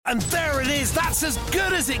And there it is. That's as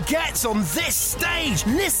good as it gets on this stage.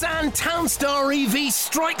 Nissan Townstar EV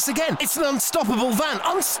strikes again. It's an unstoppable van.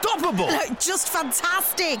 Unstoppable. Just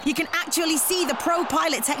fantastic. You can actually see the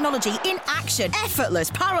ProPilot technology in action.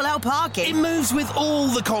 Effortless parallel parking. It moves with all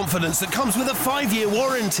the confidence that comes with a 5-year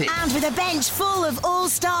warranty. And with a bench full of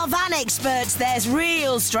all-star van experts, there's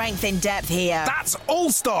real strength in depth here. That's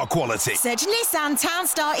all-star quality. Search Nissan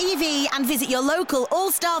Townstar EV and visit your local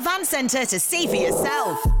all-star van centre to see for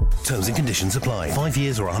yourself. Terms and conditions apply. 5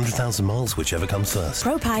 years or 100,000 miles, whichever comes first.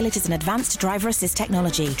 ProPilot is an advanced driver assist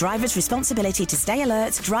technology. Driver's responsibility to stay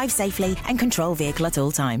alert, drive safely and control vehicle at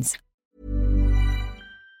all times.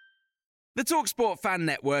 The TalkSport Fan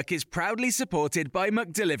Network is proudly supported by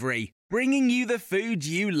McDelivery, bringing you the food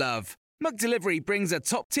you love. McDelivery brings a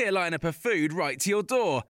top-tier lineup of food right to your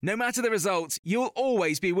door. No matter the result, you'll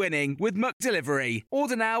always be winning with McDelivery.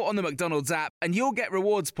 Order now on the McDonald's app and you'll get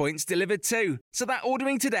rewards points delivered too. So that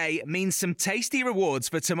ordering today means some tasty rewards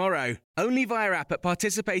for tomorrow. Only via app at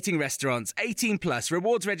participating restaurants. 18 plus.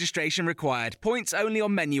 Rewards registration required. Points only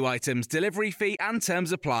on menu items. Delivery fee and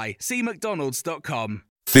terms apply. See mcdonalds.com.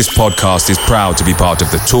 This podcast is proud to be part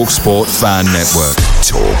of the TalkSport Fan Network.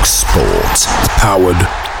 TalkSport. Powered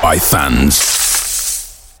by fans.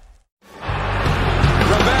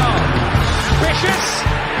 Ravel. Vicious.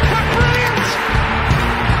 Brilliant.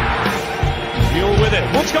 Mule with it.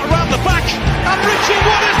 Wood's got round the back. And Richie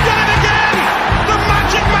Wood has done it again. The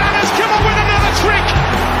Magic Man has come up with another trick.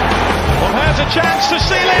 Well, here's a chance to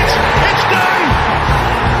seal it. It's done.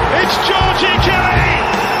 It's Georgie Kelly.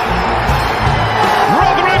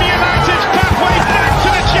 Rotherham United's pathway back to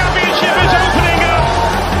the Championship is opening up.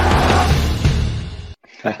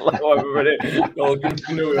 Hello everybody, welcome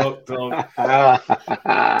to New York Talk.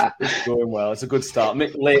 It's going well, it's a good start.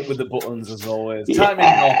 Mick late with the buttons as always. Timing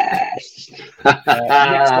off.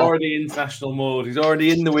 Mick's already in international mode, he's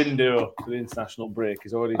already in the window for the international break.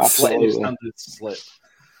 He's already letting his standards slip.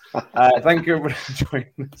 Thank you everybody for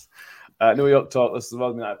joining us. New York Talk, this is the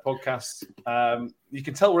Rotherham United podcast. You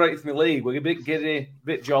can tell we're out from the league. We're a bit giddy, a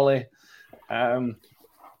bit jolly.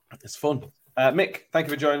 It's fun. Mick, thank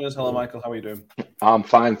you for joining us. Hello, Michael. How are you doing? I'm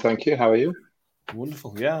fine, thank you. How are you?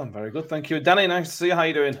 Wonderful. Yeah, I'm very good. Thank you. Danny, nice to see you. How are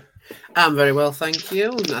you doing? I'm very well, thank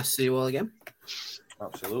you. Nice to see you all again.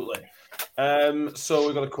 Absolutely. So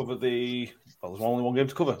we've got to cover there's only one game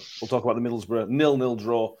to cover. We'll talk about the Middlesbrough 0-0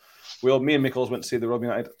 draw. Me and Mick went to see the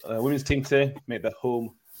Rotherham United women's team today, made their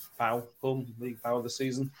home league bow of the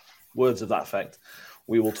season. Words of that effect.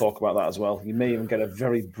 We will talk about that as well. You may even get a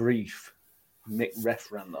very brief Mick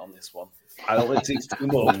ref rant on this one. I don't think it's too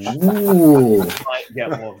much. Ooh. Might get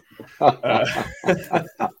one.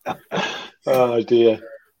 Oh dear.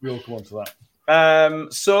 We'll come on to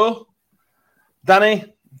that. So, Danny,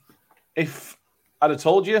 if I'd have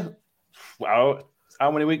told you, wow,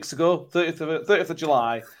 how many weeks ago? 30th of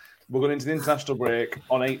July, we're going into the international break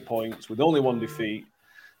on 8 points with only one defeat,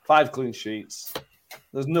 5 clean sheets.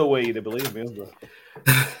 There's no way you'd have believed me, is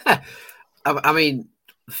there? I mean,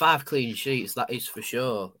 5 clean sheets, that is for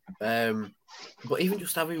sure. But even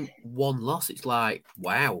just having one loss, it's like,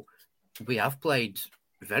 wow, we have played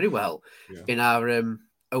very well in our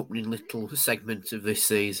opening little segment of this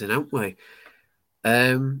season, haven't we?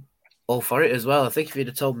 All for it as well. I think if you'd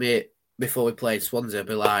have told me it before we played Swansea, I'd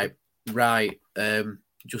be like, right,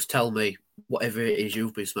 just tell me whatever it is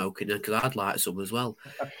you've been smoking, because I'd like some as well.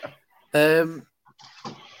 But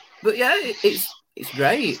yeah, it's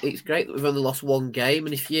great. It's great that we've only lost one game,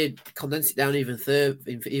 and if you condense it down even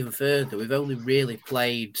further, we've only really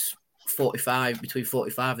played between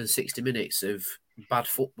 45 and 60 minutes of bad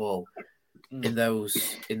football in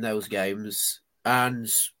those games, and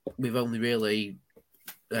we've only really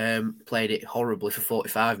played it horribly for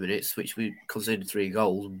 45 minutes, which we conceded 3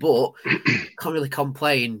 goals. But can't really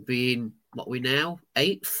complain being what we now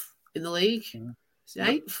 8th in the league. Is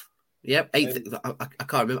it 8th? Yep, 8th. I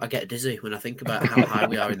can't remember. I get dizzy when I think about how high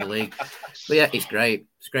we are in the league. But yeah, it's great.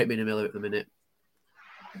 It's great being a Miller at the minute.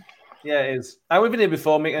 Yeah, it is. We've been here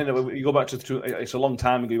before. You go back to it's a long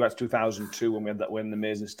time ago. You go back to 2002 when we had that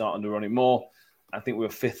amazing start under Ronnie Moore. I think we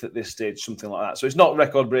were 5th at this stage, something like that. So it's not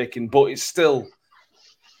record breaking, but it's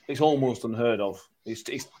almost unheard of. It's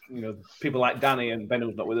people like Danny and Ben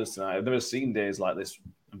who's not with us tonight. I've never seen days like this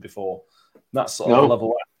before. That's sort of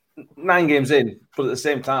level. 9 games in, but at the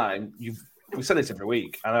same time, we said this every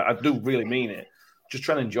week, and I do really mean it. Just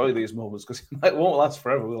trying to enjoy these moments because it won't last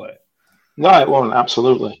forever, will it? No, it won't.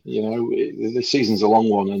 Absolutely. The season's a long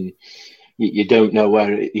one, and you don't know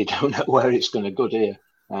where it's going to go, do you?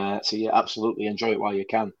 So you absolutely enjoy it while you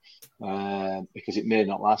can, because it may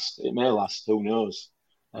not last. It may last. Who knows?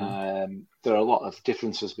 There are a lot of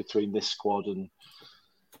differences between this squad and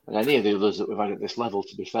any of the others that we've had at this level,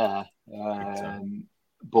 to be fair.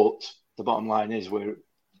 But the bottom line is we're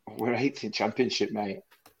 8th in Championship, mate,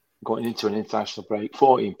 going into an international break,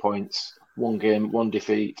 14 points, 1 game, 1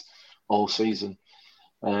 defeat all season.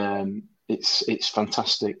 It's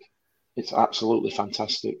fantastic. It's absolutely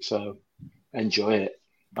fantastic. So enjoy it.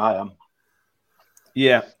 I am.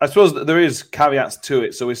 Yeah, I suppose there is caveats to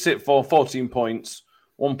it. So we sit for 14 points,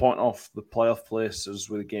 1 point off the playoff places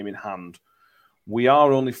with a game in hand. We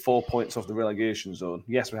are only 4 points off the relegation zone.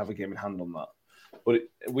 Yes, we have a game in hand on that. But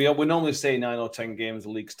we normally say 9 or 10 games the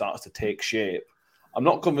league starts to take shape. I'm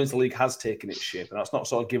not convinced the league has taken its shape, and that's not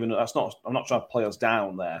sort of given. I'm not trying to play us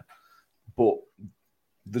down there, but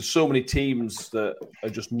there's so many teams that are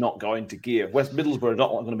just not going to gear. West Middlesbrough are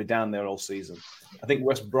not going to be down there all season. I think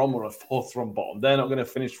West Brom are a 4th from bottom. They're not going to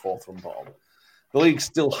finish 4th from bottom. The league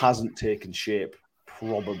still hasn't taken shape,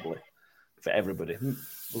 probably, for everybody.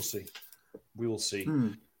 We'll see. We will see.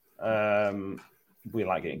 We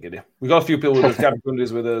like getting giddy. We've got a few people with us. Gabby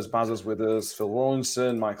Gundy's with us, Bazza's with us, Phil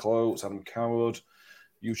Rawlinson, Michael Oates, Adam Coward,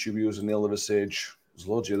 YouTube user Neil Liversidge. There's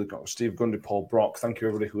loads of other, Steve Gundy, Paul Brock. Thank you,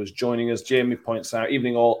 everybody who is joining us. Jamie points out,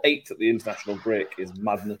 evening all, 8th at the international break is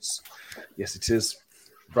madness. Yes, it is.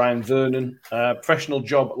 Brian Vernon, professional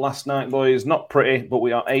job last night, boys. Not pretty, but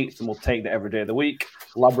we are 8th and we'll take that every day of the week.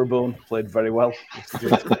 Labrabone played very well.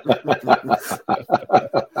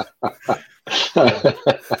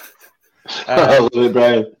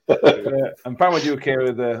 Brian. And Prime would do okay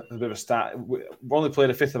with a bit of a start. We've only played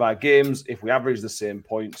a 5th of our games. If we average the same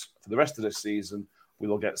points for the rest of the season, we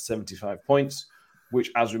will get 75 points,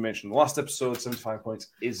 which, as we mentioned in the last episode, 75 points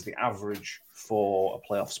is the average for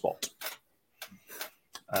a playoff spot.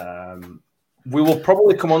 We will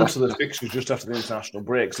probably come on to the fixtures just after the international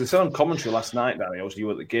break. So they said on commentary last night, Danny, obviously you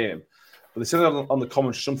were at the game, but they said on the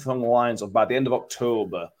commentary something along the lines of by the end of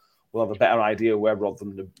October, we'll have a better idea where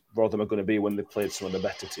Rotherham are going to be when they played some of the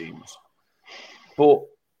better teams. But,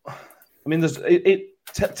 I mean,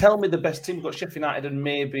 tell me the best team. We've got Sheffield United and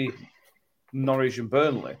maybe Norwich and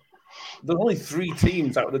Burnley. There are only 3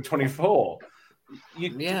 teams out of the 24.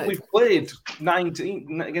 We've played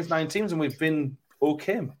 19 against 9 teams and we've been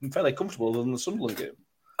okay. I'm fairly comfortable other than the Sunderland game.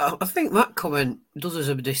 I think that comment does us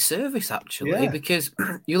a disservice, actually, because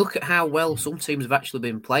you look at how well some teams have actually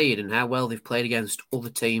been played and how well they've played against other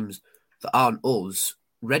teams that aren't us.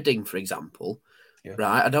 Reading, for example,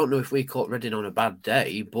 right? I don't know if we caught Reading on a bad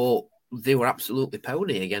day, but they were absolutely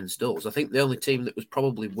pony against us. I think the only team that was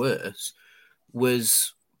probably worse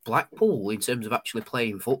was Blackpool in terms of actually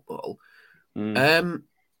playing football. And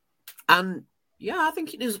yeah, I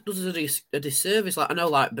think it does a disservice. Like I know,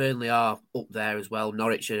 like Burnley are up there as well.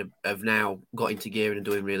 Norwich have now got into gear and are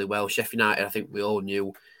doing really well. Sheffield United, I think we all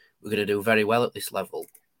knew were going to do very well at this level.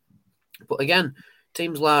 But again,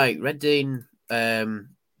 teams like Reading,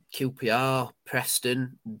 QPR,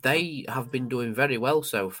 Preston, they have been doing very well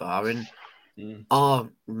so far and are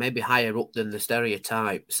maybe higher up than the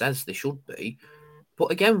stereotype says they should be.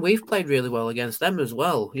 But again, we've played really well against them as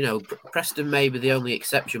well. You know, Preston may be the only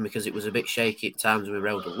exception because it was a bit shaky at times and we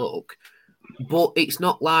rode the luck. But it's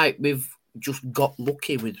not like we've just got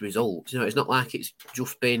lucky with results. You know, it's not like it's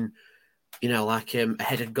just been, you know, like a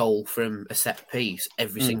headed goal from a set piece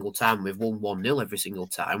every single time. We've won 1-0 every single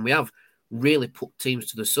time. We have really put teams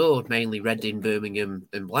to the sword, mainly Reading, Birmingham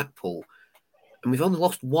and Blackpool. And we've only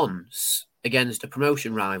lost once against a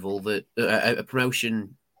promotion rival, a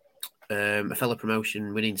fellow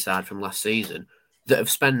promotion winning side from last season that have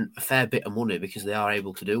spent a fair bit of money because they are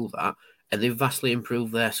able to do that, and they've vastly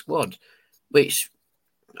improved their squad, which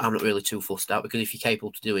I'm not really too fussed out because if you're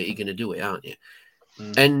capable to do it, you're going to do it, aren't you?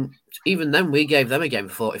 And even then, we gave them a game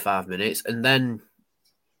for 45 minutes, and then,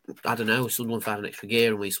 I don't know, Sunderland found an extra gear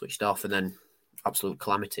and we switched off, and then absolute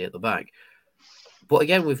calamity at the back. But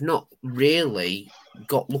again, we've not really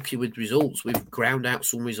got lucky with results. We've ground out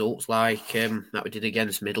some results like that we did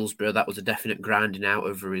against Middlesbrough. That was a definite grinding out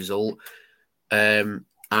of a result. And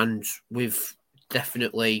we've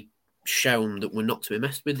definitely shown that we're not to be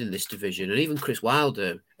messed with in this division. And even Chris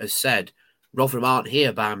Wilder has said, Rotherham aren't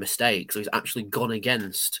here by mistake. So he's actually gone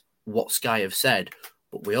against what Sky have said.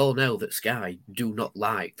 But we all know that Sky do not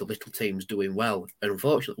like the little teams doing well. And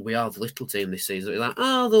unfortunately, we are the little team this season. We're like,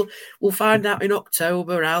 we'll find out in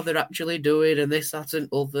October how they're actually doing and this, that and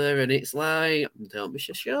other. And it's like, don't be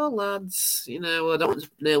sure, lads. You know, I don't want to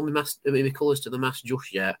nail my colours to the mast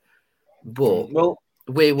just yet. But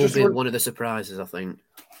we will be one of the surprises, I think.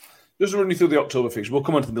 Just to run you through the October fixture, we'll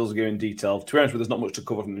come on to the Middlesbrough game in detail. To be honest with you, there's not much to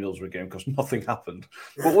cover from the Middlesbrough game because nothing happened.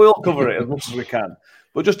 But we'll cover it as much as we can.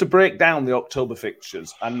 But just to break down the October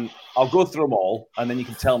fixtures, and I'll go through them all, and then you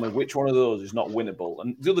can tell me which one of those is not winnable.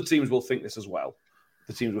 And the other teams will think this as well.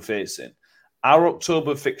 the teams we're facing. Our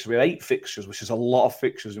October fixture, we have 8 fixtures, which is a lot of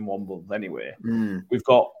fixtures in one month anyway. We've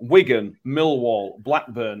got Wigan, Millwall,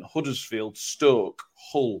 Blackburn, Huddersfield, Stoke,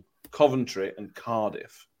 Hull, Coventry, and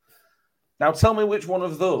Cardiff. Now, tell me which one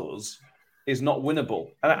of those is not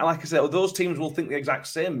winnable. And like I said, those teams will think the exact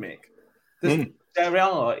same, Mick. There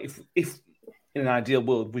are, if in an ideal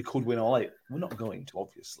world we could win all 8, we're not going to,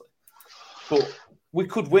 obviously. But we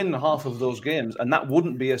could win half of those games, and that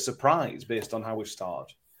wouldn't be a surprise based on how we've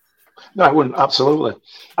started. No, I wouldn't. Absolutely.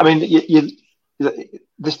 I mean,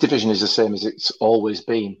 this division is the same as it's always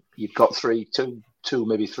been. You've got two,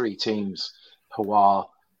 maybe 3 teams who are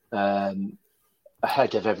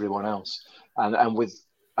ahead of everyone else. And with,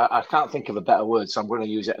 I can't think of a better word, so I'm going to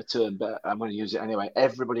use it a term, but I'm going to use it anyway.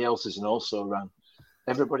 Everybody else is an also ran.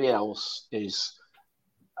 Everybody else is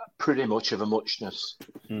pretty much of a muchness,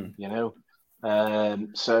 you know.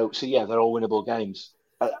 So yeah, they're all winnable games.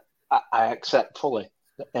 I accept fully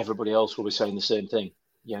that everybody else will be saying the same thing,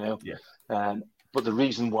 you know. Yeah. But the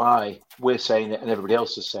reason why we're saying it and everybody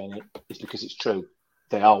else is saying it is because it's true.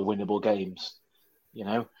 They are winnable games, you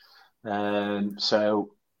know. So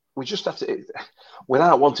we just have to,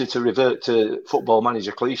 without wanting to revert to football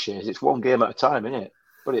manager cliches, it's one game at a time, isn't it?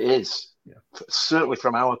 But it is, certainly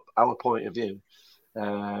from our point of view.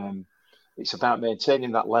 It's about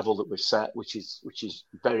maintaining that level that we've set, which is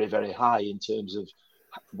very, very high in terms of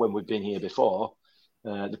when we've been here before.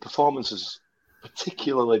 The performances,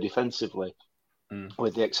 particularly defensively,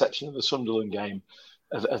 with the exception of the Sunderland game,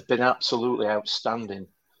 have been absolutely outstanding.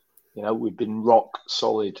 You know, we've been rock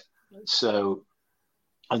solid. So,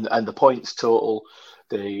 and the points total,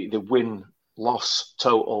 the win-loss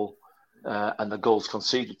total, and the goals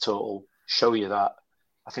conceded total show you that.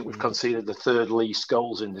 I think we've conceded the 3rd least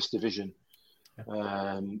goals in this division.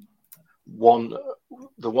 The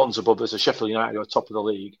ones above us are Sheffield United, who are top of the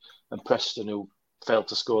league, and Preston, who failed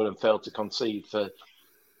to score and failed to concede for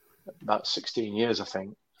about 16 years, I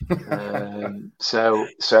think. So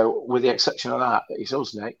with the exception of that, it's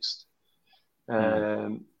us next.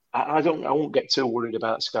 I won't get too worried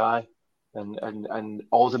about Sky and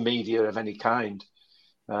all the media of any kind.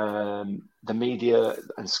 The media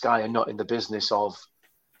and Sky are not in the business of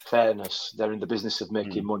fairness. They're in the business of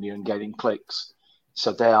making money and getting clicks.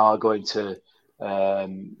 So they are going to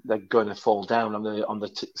fall down on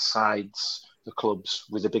the sides, the clubs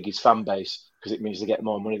with the biggest fan base, because it means they get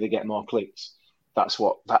more money, they get more clicks. That's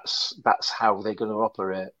how they're going to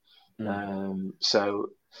operate. So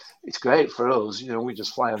it's great for us. You know, we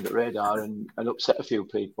just fly under the radar and upset a few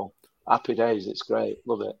people. Happy days. It's great.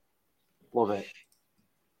 Love it.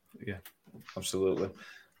 Yeah, absolutely.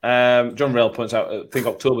 John Rail points out, I think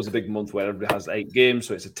October's a big month where everybody has 8 games,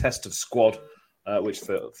 so it's a test of squad, which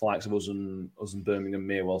for likes of us and Birmingham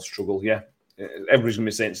may well struggle. Yeah, everybody's going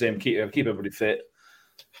to be saying the same. Keep everybody fit,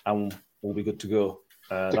 and we'll be good to go.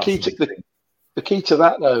 The key to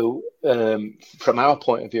that, though, from our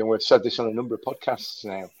point of view, and we've said this on a number of podcasts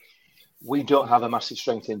now, we don't have a massive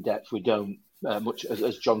strength in depth. We don't, much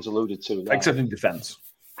as John's alluded to. There. Except in defence.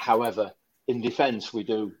 However, in defence, we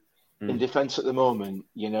do. In defence at the moment,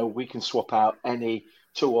 you know, we can swap out any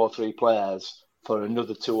 2 or 3 players for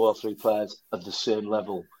another 2 or 3 players of the same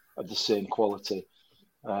level, of the same quality.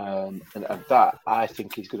 And that, I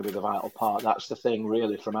think, is going to be the vital part. That's the thing,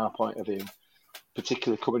 really, from our point of view,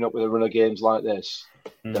 particularly coming up with a run of games like this,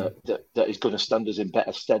 that is going to stand us in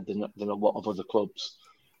better stead than a lot of other clubs.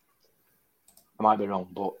 I might be wrong,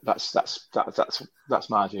 but that's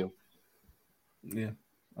my view. Yeah,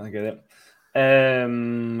 I get it.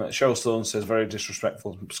 Cheryl Stone says very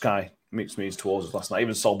disrespectful. Sky mixed means towards us last night.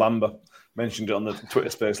 Even Sol Bamba mentioned it on the Twitter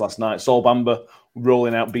space last night. Sol Bamba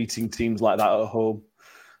rolling out beating teams like that at home.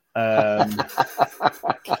 I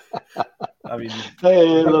mean,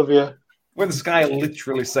 hey, I love you. When Sky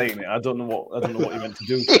literally saying it, I don't know what you meant to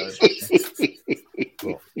do.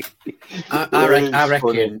 I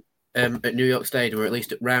reckon. At New York Stadium, or at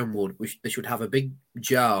least at Roundwood, they should have a big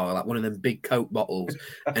jar, like one of them big Coke bottles.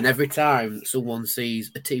 And every time someone sees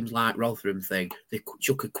a teams like Rotherham thing, they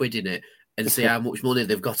chuck £1 in it and see how much money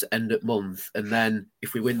they've got to end at month. And then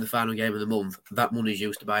if we win the final game of the month, that money's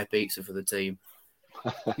used to buy pizza for the team.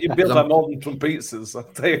 You build that more than some pizzas,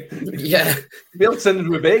 I'll tell you. Yeah. Build sending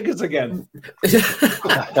with Vegas again.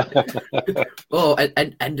 Well,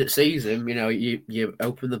 end at season, you know, you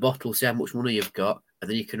open the bottle, see how much money you've got, and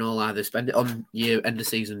then you can all either spend it on your end of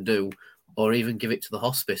season do, or even give it to the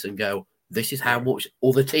hospice and go, this is how much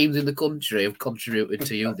other teams in the country have contributed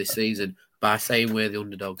to you this season by saying we're the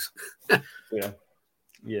underdogs.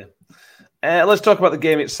 Yeah. Let's talk about the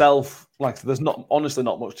game itself. Like, there's honestly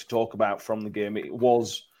not much to talk about from the game. It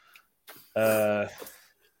was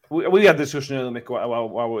we had this discussion earlier, Mick, while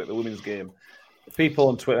we were at the women's game. People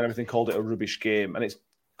on Twitter and everything called it a rubbish game, and they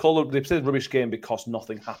said rubbish game because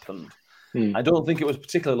nothing happened. I don't think it was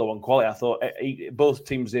particularly low on quality. I thought both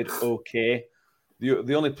teams did okay.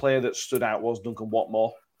 The only player that stood out was Duncan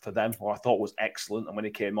Watmore for them, who I thought was excellent, and when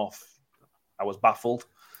he came off, I was baffled.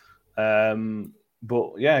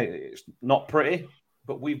 But yeah, it's not pretty.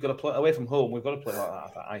 But we've got to play away from home. We've got to play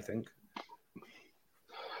like that, I think.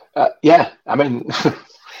 Yeah, I mean,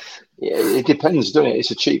 it depends, doesn't it?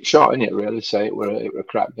 It's a cheap shot, isn't it? Really, say it were a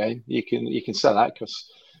crap game. You can say that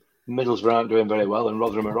because Middlesbrough aren't doing very well, and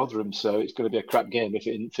Rotherham are Rotherham, so it's going to be a crap game if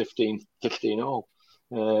it isn't 15-all.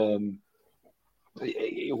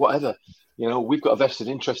 Whatever, we've got a vested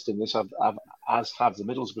interest in this, as have the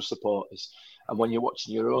Middlesbrough supporters. And when you're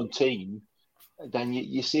watching your own team, then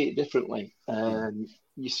you see it differently.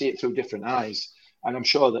 You see it through different eyes. And I'm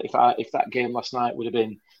sure that if that game last night would have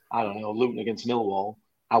been, I don't know, Luton against Millwall,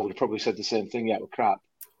 I would have probably said the same thing. Yeah, it was crap.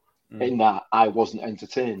 In that I wasn't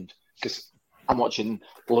entertained because I'm watching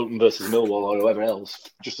Luton versus Millwall or whoever else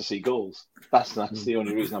just to see goals. That's the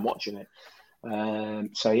only reason I'm watching it.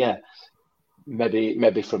 So yeah,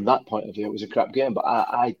 maybe from that point of view it was a crap game, but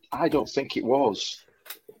I don't think it was.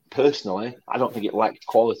 Personally, I don't think it lacked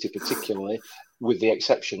quality particularly, with the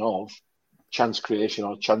exception of chance creation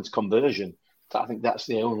or chance conversion. I think that's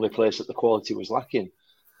the only place that the quality was lacking.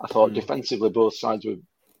 I thought defensively both sides were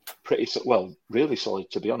really solid,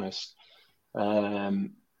 to be honest.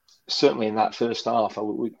 Certainly in that first half,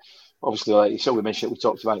 obviously, like you said, we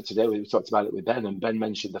talked about it today. We talked about it with Ben, and Ben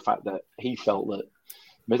mentioned the fact that he felt that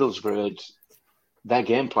Middlesbrough, their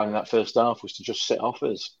game plan in that first half was to just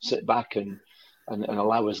sit back and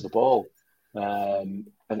allow us the ball. And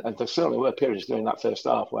there certainly were periods during that first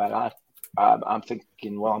half where I'm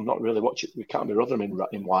thinking, well, I'm not really watching. We can't be Rotherham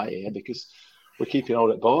in white here because we're keeping all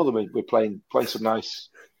that ball and we're playing some nice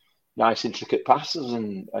intricate passes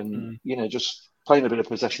and just playing a bit of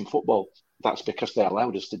possession football. That's because they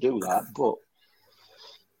allowed us to do that, but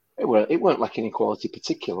it weren't lacking in quality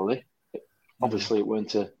particularly. Obviously, it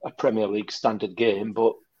weren't a Premier League standard game,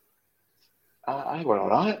 but I were all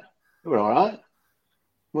right. We were all right.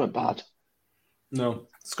 We weren't bad. No.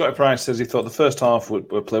 Scotty Price says he thought the first half would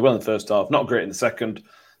play well in the first half, not great in the second.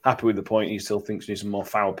 Happy with the point. He still thinks he needs some more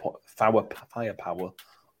firepower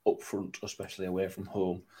up front, especially away from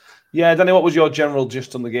home. Yeah, Danny, what was your general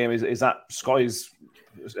gist on the game? Is that Scotty's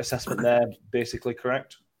assessment there basically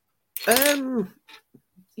correct?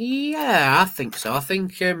 Yeah, I think so. I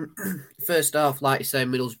think first half, like you say,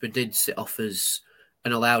 Middlesbrough did sit off us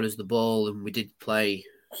and allowed us the ball, and we did play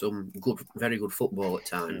some very good football at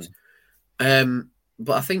times.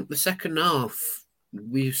 But I think the second half,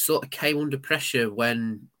 we sort of came under pressure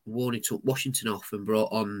when Warney took Washington off and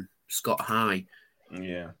brought on Scott High.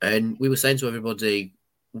 Yeah. And we were saying to everybody,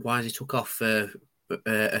 why has he took off a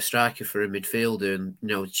striker for a midfielder?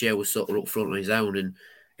 And, Chio was sort of up front on his own, and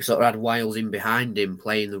he sort of had Wiles in behind him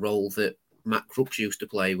playing the role that Matt Crooks used to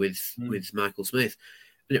play with Michael Smith.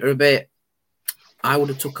 And it was a bit... I would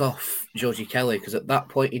have took off Georgie Kelly because at that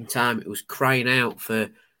point in time, it was crying out for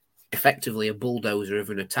effectively a bulldozer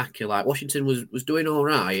of an attacker. Like Washington was doing all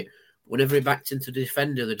right. Whenever he backed into the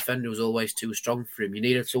defender was always too strong for him. You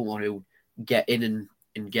needed someone who would get in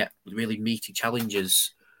and get really meaty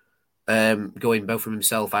challenges going both from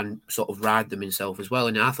himself and sort of ride them himself as well.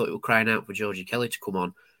 And I thought it was crying out for Georgie Kelly to come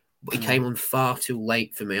on. But he came on far too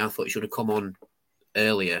late for me. I thought he should have come on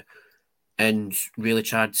earlier and really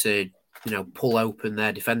tried to pull open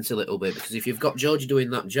their defence a little bit, because if you've got Georgie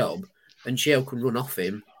doing that job, then Chio can run off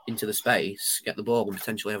him into the space, get the ball, and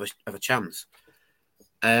potentially have a chance.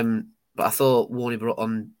 But I thought Warney brought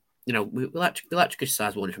on, we like to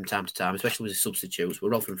criticise Warney from time to time, especially with his substitutes.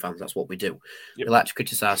 We're Rotherham fans, that's what we do. Yep. We like to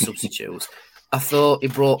criticise substitutes. I thought he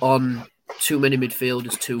brought on too many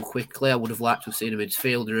midfielders too quickly. I would have liked to have seen a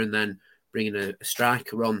midfielder and then bringing a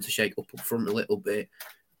striker on to shake up front a little bit.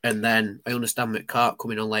 And then I understand McCart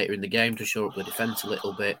coming on later in the game to shore up the defence a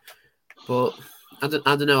little bit. But I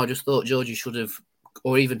don't know, I just thought Georgie should have,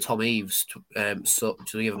 or even Tom Eaves, to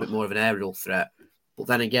give a bit more of an aerial threat. But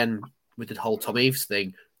then again, with the whole Tom Eaves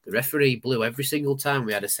thing, the referee blew every single time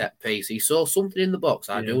we had a set piece. He saw something in the box,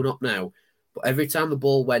 I do not know. But every time the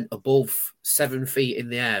ball went above 7 feet in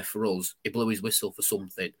the air for us, he blew his whistle for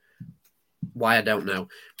something. Why, I don't know.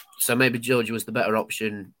 So maybe Georgie was the better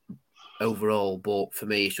option overall, but for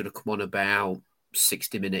me, he should have come on about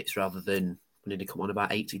 60 minutes rather than, when did he come on,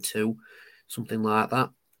 about 82? Something like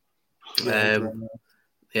that.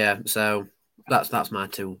 So that's my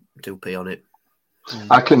 2p on it.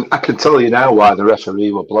 I can tell you now why the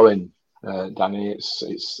referee were blowing, Danny.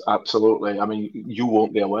 It's absolutely. I mean, you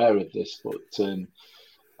won't be aware of this, but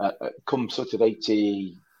come sort of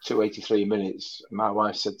 82, 83 minutes, my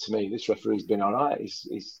wife said to me, "This referee's been all right.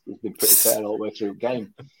 He's been pretty fair all the way through the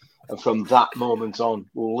game." And from that moment on,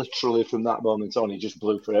 literally from that moment on, he just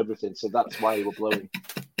blew for everything. So that's why he was blowing.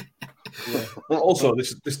 Yeah. Also,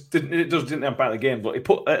 this didn't impact the game, but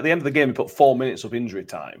at the end of the game, he put 4 minutes of injury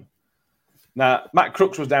time. Now, Matt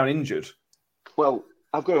Crooks was down injured. Well,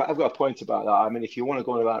 I've got a point about that. I mean, if you want to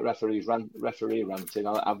go on about referee ranting,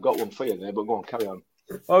 I've got one for you there, but go on, carry on.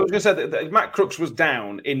 I was going to say that Matt Crooks was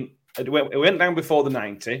down it went down before the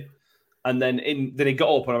 90, and then he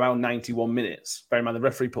got up on around 91 minutes. Bear in mind, the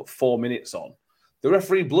referee put 4 minutes on. The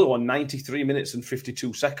referee blew on 93 minutes and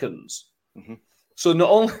 52 seconds. Mm-hmm. So not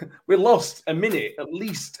only we lost a minute, at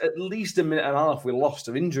least a minute and a half, we lost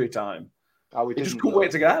of injury time. He just couldn't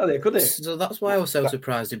wait to get out of there, could he? So that's why I was so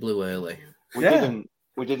surprised he blew early. We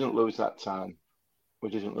didn't lose that time. We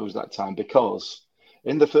didn't lose that time because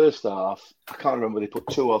in the first half, I can't remember whether they put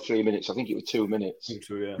 2 or 3 minutes. I think it was 2 minutes.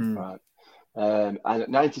 2, yeah. Right. And at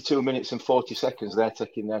 92 minutes and 40 seconds, they're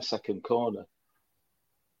taking their second corner.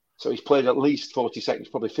 So he's played at least 40 seconds,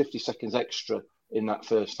 probably 50 seconds extra in that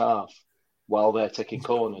first half while they're taking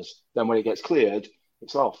corners. Then when it gets cleared,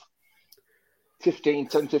 it's off. 10,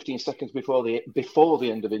 15 seconds before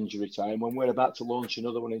the end of injury time, when we're about to launch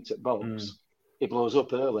another one into the box, it blows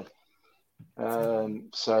up early.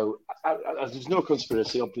 So there's no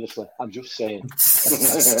conspiracy, obviously. I'm just saying.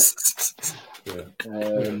 It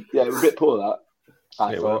was a bit poor, that.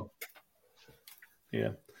 I thought.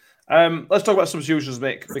 Yeah. Let's talk about substitutions,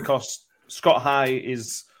 Mick, because Scott High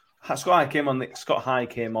came on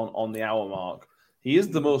the hour mark. He is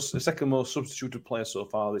the second most substituted player so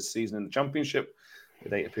far this season in the Championship,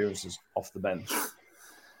 with 8 appearances off the bench.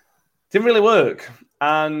 Didn't really work,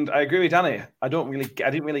 and I agree with Danny. I didn't really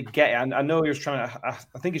get it. I know he was trying to.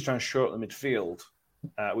 I think he's trying to shorten the midfield,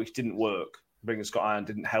 which didn't work. Bringing Scott High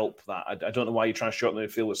didn't help that. I don't know why you're trying to shorten the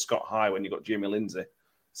midfield with Scott High when you've got Jamie Lindsay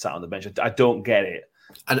sat on the bench. I don't get it.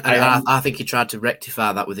 And I think he tried to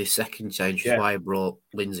rectify that with his second change, which is why he brought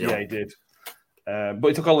Lindsay on. Yeah, he did. But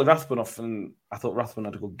he took Ollie Rathbun off, and I thought Rathbun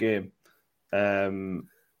had a good game.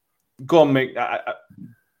 Go on, Mick.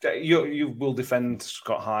 You will defend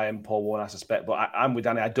Scott High and Paul Warne, I suspect, but I'm with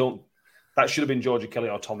Danny. That should have been Georgie Kelly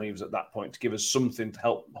or Tom Eaves at that point to give us something to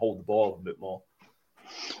help hold the ball a bit more.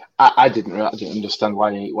 I didn't understand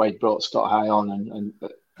why he brought Scott High on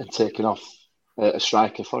and taken off a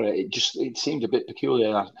striker for it. It seemed a bit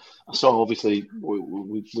peculiar. I saw obviously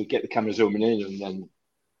we get the camera zooming in and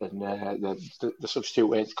the substitute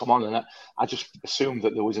waiting to come on, and I just assumed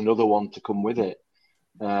that there was another one to come with it.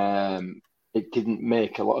 It didn't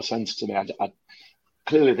make a lot of sense to me.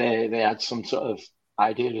 Clearly they had some sort of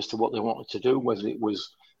idea as to what they wanted to do, whether it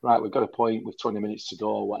was right, we've got a point with 20 minutes to go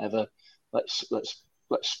or whatever. Let's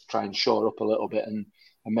try and shore up a little bit and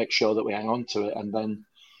make sure that we hang on to it. And then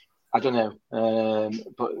I don't know,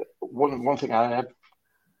 but one thing I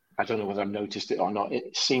don't know whether I've noticed it or not.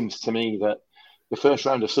 It seems to me that the first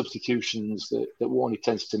round of substitutions that Warney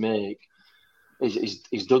tends to make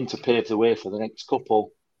is done to pave the way for the next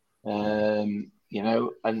couple. He'll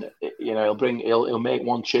make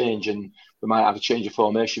one change and we might have a change of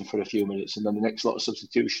formation for a few minutes, and then the next lot of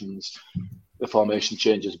substitutions, the formation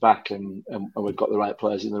changes back and we've got the right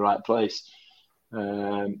players in the right place.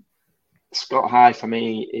 Scott High for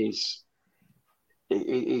me is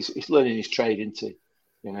learning his trade, isn't he?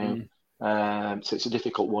 You know, so it's a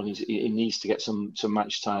difficult one. He needs to get some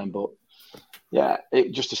match time, but yeah,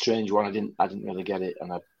 it just a strange one. I didn't really get it,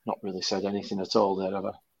 and I've not really said anything at all there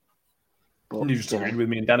ever. But, you just agreed with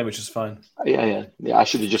me and Danny, which is fine. Yeah. I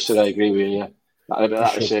should have just said I agree with you. Yeah,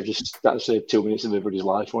 that saved 2 minutes of everybody's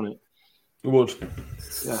life, wouldn't it? It would.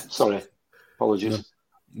 Yeah. Sorry. Apologies.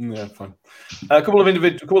 Yeah, fine. A couple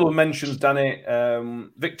of mentions, Danny.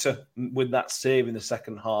 Victor with that save in the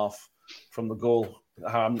second half from the goal.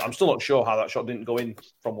 I'm still not sure how that shot didn't go in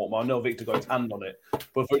from what I know. Victor got his hand on it,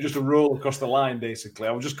 but for just a roll across the line, basically,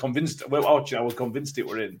 I was just convinced. I was convinced it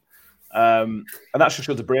were in, and that should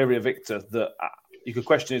show the bravery of Victor. That you could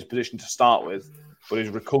question his position to start with, but his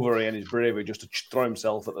recovery and his bravery just to throw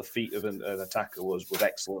himself at the feet of an attacker was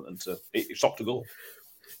excellent, and it stopped a goal.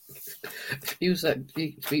 You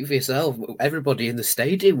speak for yourself. Everybody in the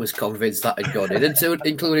stadium was convinced that had gone in, and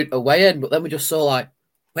including away end. But then we just saw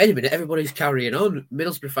wait a minute, everybody's carrying on.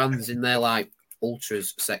 Middlesbrough fans in their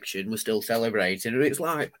ultras section were still celebrating, and it's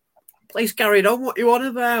please carry on. What you on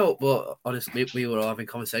about? But honestly, we were all having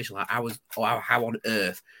conversation how on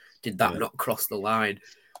earth did that not cross the line?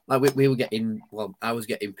 We were getting. Well, I was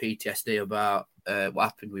getting PTSD about what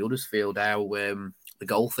happened with Huddersfield. How the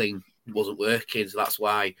goal thing wasn't working, so that's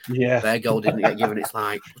why their goal didn't get given. It's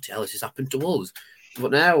what the hell has this happened to us?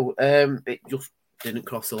 But now it just didn't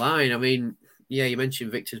cross the line. I mean, yeah, you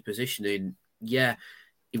mentioned Victor's positioning. Yeah,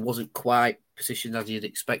 he wasn't quite positioned as you'd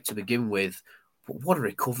expect to begin with. But what a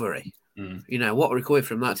recovery. You know, what a recovery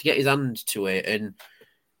from that, to get his hand to it and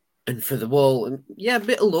for the ball. And yeah, a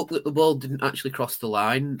bit of luck that the ball didn't actually cross the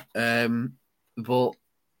line. But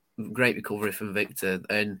great recovery from Victor.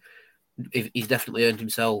 And he's definitely earned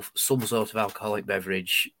himself some sort of alcoholic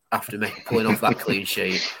beverage after pulling off that clean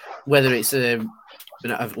sheet. Whether it's a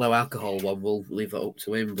low alcohol one, we'll leave that up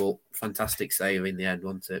to him. But fantastic save in the end,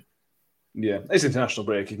 wasn't it? Yeah, it's international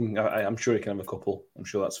break. I'm sure he can have a couple. I'm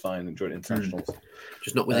sure that's fine during internationals.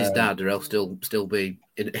 Just not with his dad, or else still be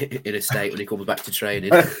in a state when he comes back to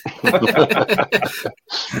training.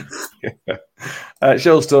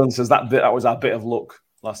 Shellstone says that was our bit of luck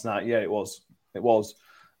last night. Yeah, it was. It was.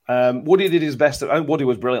 Woody did his best. Woody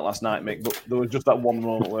was brilliant last night, Mick. But there was just that one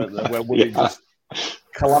moment where Woody just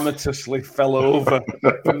calamitously fell over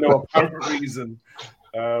for no apparent reason.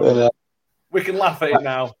 We can laugh at it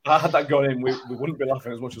now. Had that gone in, we wouldn't be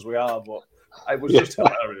laughing as much as we are, but it was just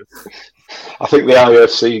hilarious. I think the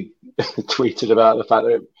IOC tweeted about the fact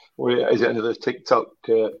that is it another TikTok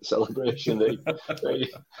celebration that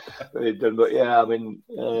he'd done. But yeah, I mean,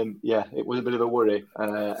 it was a bit of a worry.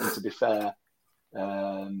 And to be fair,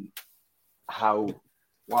 why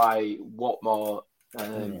Watmore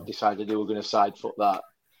decided they were going to side foot that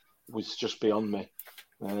was just beyond me.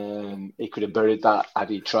 He could have buried that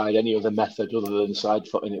had he tried any other method other than side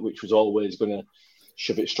footing it, which was always going to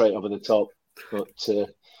shove it straight over the top. But to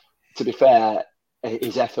be fair,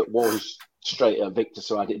 his effort was straight at Victor,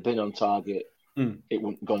 so had it been on target, it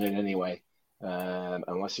wouldn't have gone in anyway,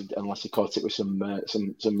 unless he caught it with some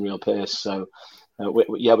real pace. So we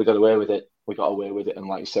got away with it. We got away with it, and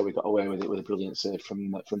like you said, we got away with it with a brilliant save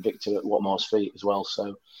from Victor at Watmore's feet as well.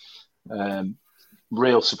 So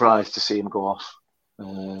real surprise to see him go off.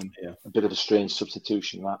 A bit of a strange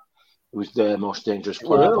substitution. That it was their most dangerous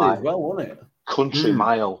player by wasn't it? Country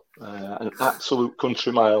mile, an absolute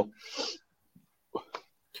country mile.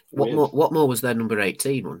 Watmore was their number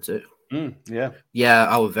 18, wasn't it? Yeah.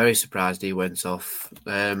 I was very surprised he went off.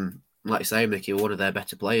 Like I say, Mickey, one of their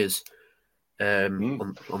better players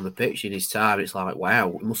on the pitch in his time. It's like, wow,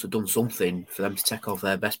 it must have done something for them to take off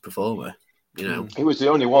their best performer. You know, he was the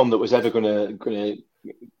only one that was ever going to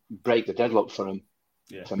break the deadlock for him.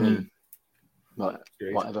 Yeah. For me, but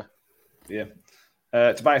whatever. Yeah.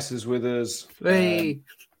 Tobias is with us. Hey.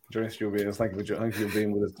 Thank you for being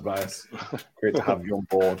with us, Tobias. Great to have you on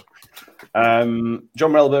board.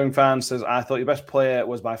 John Melbourne fan says, I thought your best player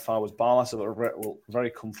was by far Barlas, but very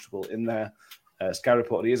comfortable in there. Sky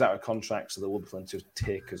reported he is out of contract, so there will be plenty of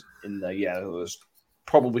takers in there. Yeah, there's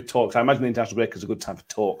probably talks. I imagine the international break is a good time for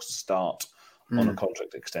talks to start on a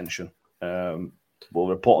contract extension. We'll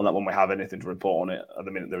report on that when we have anything to report on it. At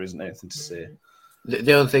the minute, there isn't anything to say.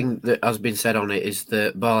 The other thing that has been said on it is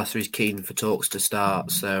that Barlas is keen for talks to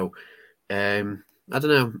start. So, I don't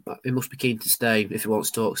know. He must be keen to stay if he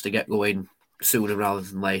wants talks to get going sooner rather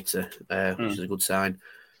than later, which is a good sign.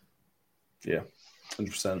 Yeah,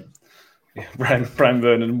 100%. Yeah, Brian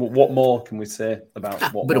Vernon, what more can we say about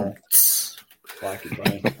what more? Like it,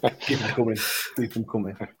 Brian. Keep them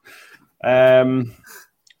coming.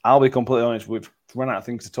 I'll be completely honest, we've run out of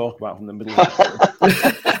things to talk about from the middle of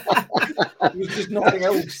the There's just nothing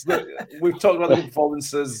else. We've talked about the good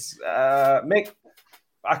performances. Mick,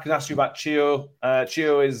 I can ask you about Chio.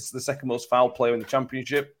 Chio is the second most foul player in the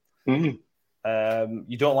championship. You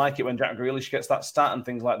don't like it when Jack Grealish gets that stat and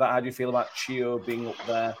things like that. How do you feel about Chio being up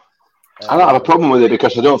there? I don't have a problem with it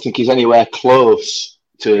because I don't think he's anywhere close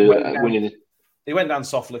to winning it. He went down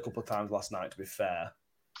softly a couple of times last night, to be fair.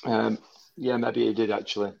 Yeah, maybe he did,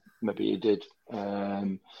 actually. Maybe he did.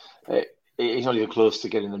 He's not even close to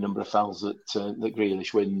getting the number of fouls that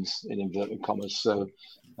Grealish wins, in inverted commas. So,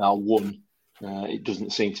 one. It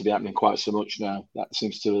doesn't seem to be happening quite so much now. That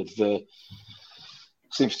seems to have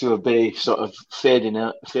been sort of fading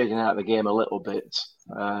out of the game a little bit.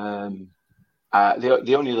 The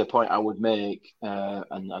only other point I would make,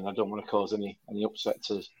 and I don't want to cause any upset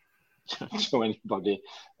to anybody,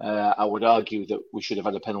 I would argue that we should have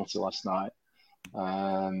had a penalty last night.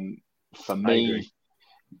 For me,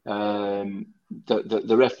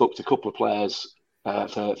 the ref booked a couple of players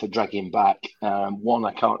for dragging back. One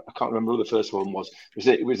I can't remember who the first one was.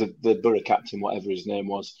 It was the Borough captain, whatever his name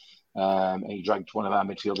was. And he dragged one of our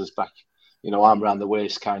midfielders back, arm around the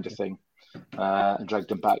waist kind of thing, and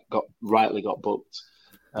dragged him back. Rightly got booked.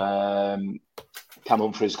 Cam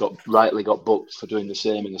Humphreys rightly got booked for doing the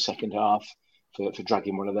same in the second half for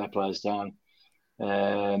dragging one of their players down.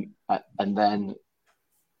 And then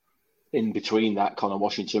in between that, Connor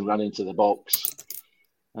Washington ran into the box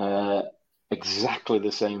exactly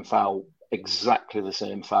the same foul,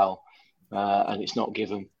 and it's not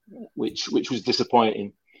given, which was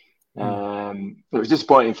disappointing. It was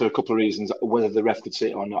disappointing for a couple of reasons. Whether the ref could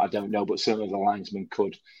see it or not, I don't know, but certainly the linesman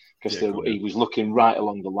could, because he was looking right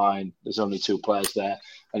along the line. There's only two players there,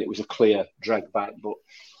 and it was a clear drag back. But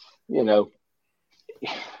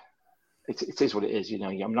it is what it is.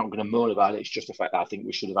 I'm not going to moan about it. It's just the fact that I think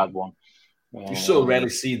we should have had one. You so rarely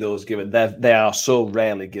see those given. They are so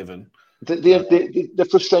rarely given. The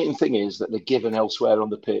frustrating thing is that they're given elsewhere on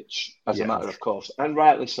the pitch as a matter of course, and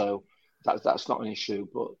rightly so. That's not an issue.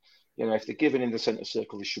 But if they're given in the centre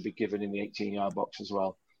circle, they should be given in the 18-yard box as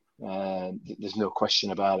well. There's no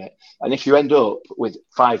question about it. And if you end up with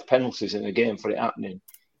 5 penalties in a game for it happening,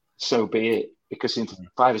 so be it. Because in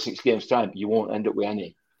 5 or 6 games' time, you won't end up with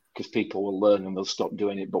any, because people will learn and they'll stop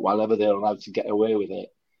doing it. But whenever they're allowed to get away with it,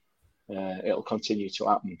 it'll continue to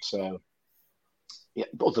happen. So,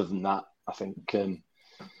 but other than that, I think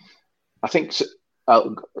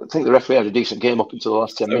the referee had a decent game up until the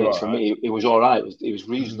last 10 minutes. For me, it was all right. It was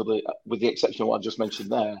reasonably, with the exception of what I just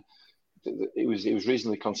mentioned there. It was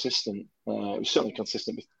reasonably consistent. It was certainly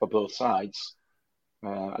consistent for both sides.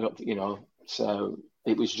 I don't think So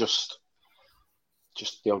it was just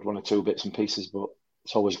the odd one or two bits and pieces, but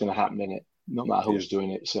it's always going to happen, in it, no matter who's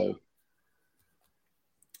doing it. So.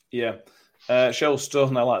 Yeah. Cheryl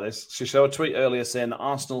Stone, I like this. She showed a tweet earlier saying that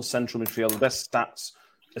Arsenal's central midfield, the best stats,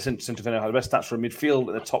 centre had the best stats for a midfield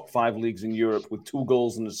in the top 5 leagues in Europe with 2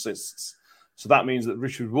 goals and assists. So that means that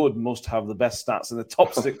Richard Wood must have the best stats in the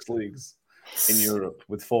top 6 leagues in Europe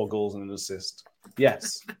with 4 goals and an assist.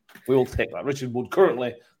 Yes, we will take that. Richard Wood,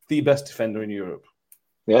 currently the best defender in Europe.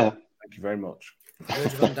 Yeah. Thank you very much.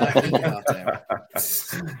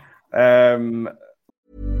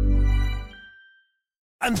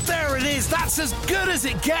 And there it is, that's as good as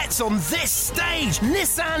it gets on this stage.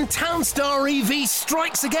 Nissan Townstar EV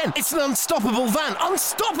strikes again. It's an unstoppable van,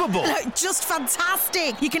 unstoppable. Just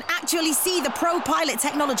fantastic. You can actually see the Pro Pilot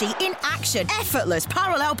technology in action. Effortless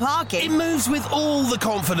parallel parking. It moves with all the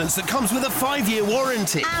confidence that comes with a 5-year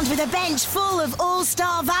warranty. And with a bench full of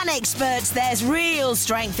all-star van experts, there's real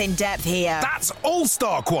strength in depth here. That's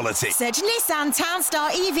all-star quality. Search Nissan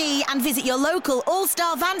Townstar EV and visit your local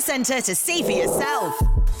all-star van centre to see for yourself.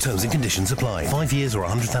 Terms and conditions apply. 5 years or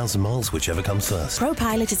 100,000 miles, whichever comes first.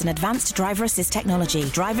 ProPilot is an advanced driver assist technology.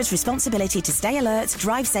 Driver's responsibility to stay alert,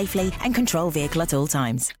 drive safely, and control vehicle at all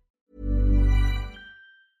times.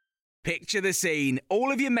 Picture the scene.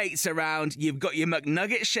 All of your mates around, you've got your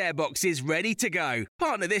McNugget share boxes ready to go.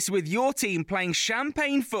 Partner this with your team playing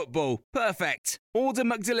champagne football. Perfect. Order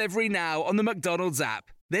McDelivery now on the McDonald's app.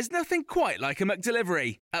 There's nothing quite like a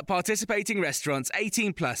McDelivery. At participating restaurants,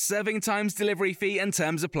 18 plus, serving times, delivery fee and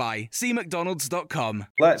terms apply. See mcdonalds.com.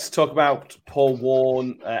 Let's talk about Paul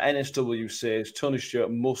Warne. NSW says Tony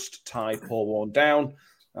Stewart must tie Paul Warne down.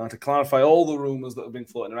 To clarify all the rumours that have been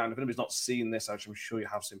floating around, if anybody's not seen this, I'm sure you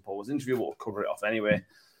have seen Paul Warne's interview, but we'll cover it off anyway.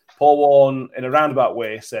 Paul Warne, in a roundabout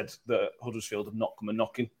way, said that Huddersfield have not come a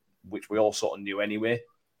knocking, which we all sort of knew anyway.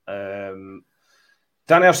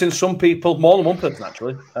 Danny, I've seen some people, more than one person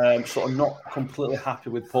actually, sort of not completely happy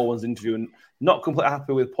with Paul Warne's interview and not completely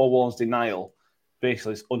happy with Paul Warne's denial.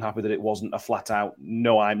 Basically, unhappy that it wasn't a flat-out,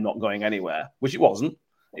 no, I'm not going anywhere, which it wasn't.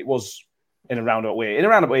 It was in a roundabout way. In a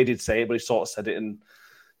roundabout way, he did say it, but he sort of said it, and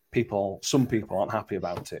some people aren't happy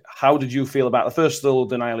about it. How did you feel about the first little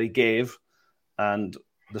denial he gave? And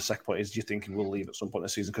the second point is, do you think he will leave at some point in the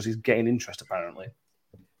season? Because he's getting interest, apparently.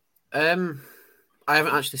 I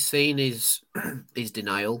haven't actually seen his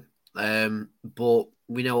denial, but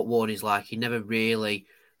we know what Warne is like. He never really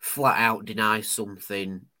flat out denies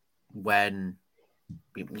something when,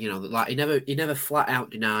 like he never flat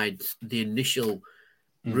out denied the initial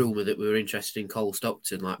rumour that we were interested in Cole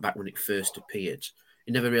Stockton, like back when it first appeared.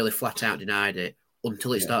 He never really flat out denied it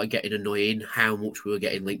until it started getting annoying how much we were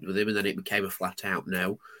getting linked with him, and then it became a flat out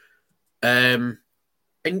no.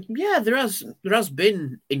 And yeah, there has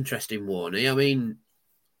been interest in Warne. I mean,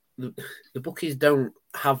 the bookies don't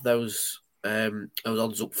have those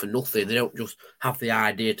odds up for nothing. They don't just have the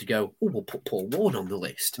idea to go, oh, we'll put Paul Warne on the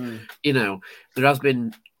list. There has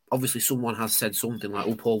been, obviously someone has said something like,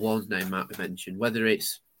 oh, Paul Warne's name might be mentioned, whether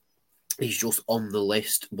he's just on the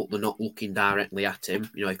list, but they're not looking directly at him.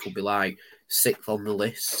 He could be like 6th on the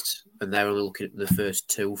list, and they're only looking at the first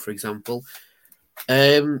 2, for example.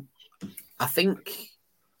 I think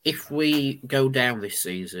if we go down this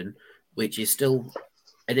season, which is still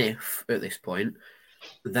an if at this point,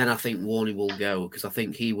 then I think Warne will go, because I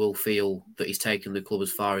think he will feel that he's taken the club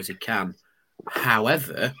as far as he can.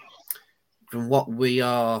 However, from what we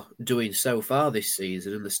are doing so far this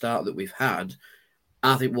season and the start that we've had,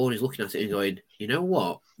 I think Warney's looking at it and going, you know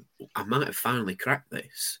what? I might have finally cracked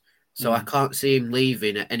this. So I can't see him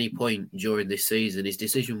leaving at any point during this season. His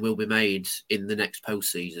decision will be made in the next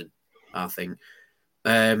postseason, I think.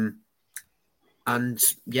 And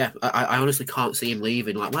yeah, I honestly can't see him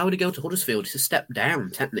leaving. Like, why would he go to Huddersfield? It's a step down,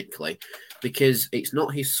 technically, because it's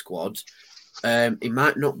not his squad. He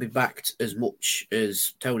might not be backed as much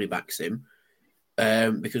as Tony backs him,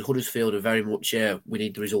 because Huddersfield are very much we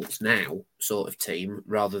need the results now sort of team,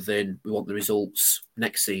 rather than we want the results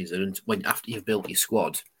next season. And when after you've built your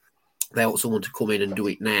squad, they want someone to come in and do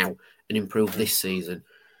it now and improve this season.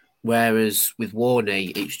 Whereas with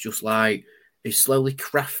Warney, it's just like he's slowly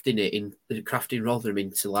crafting Rotherham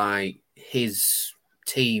into like his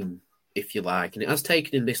team, if you like. And it has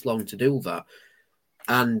taken him this long to do that.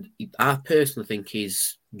 And I personally think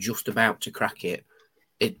he's just about to crack it.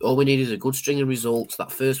 All we need is a good string of results,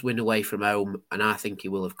 that first win away from home, and I think he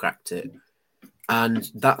will have cracked it. And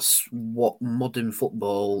that's what modern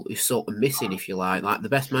football is sort of missing, if you like. Like, the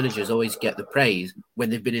best managers always get the praise when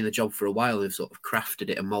they've been in the job for a while. They've sort of crafted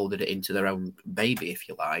it and moulded it into their own baby, if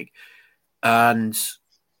you like. And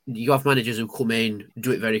you have managers who come in,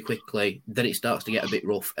 do it very quickly, then it starts to get a bit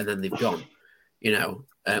rough, and then they've gone. You know,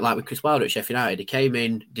 like with Chris Wilder at Sheffield United, he came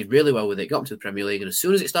in, did really well with it, got into the Premier League, and as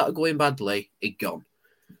soon as it started going badly, he'd gone.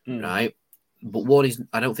 Right? But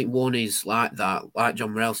I don't think Warney's like that. Like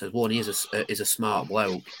John Morrell says, Warney is a smart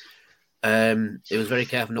bloke. He was very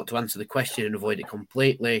careful not to answer the question and avoid it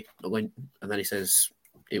completely. And then he says,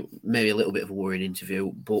 it maybe a little bit of a worrying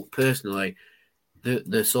interview. But personally,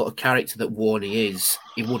 the sort of character that Warney is,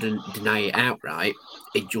 he wouldn't deny it outright.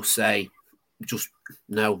 He'd just say,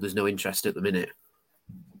 no, there's no interest at the minute.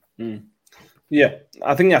 Yeah,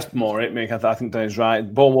 I think that's more it, Mick. I think Danny's right.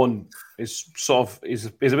 Bowen is is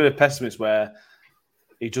a bit of a pessimist where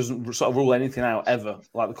he doesn't sort of rule anything out ever.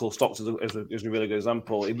 Like the Cole Stocks is a really good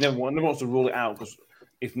example. He never wants to rule it out, because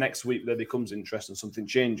if next week there becomes interest and something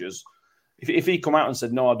changes, if he come out and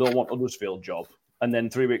said, no, I don't want Huddersfield job, and then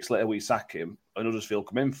 3 weeks later we sack him and Huddersfield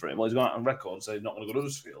come in for him, well, he's gone out on record and said he's not going to go to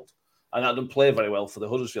Huddersfield. And that doesn't play very well for the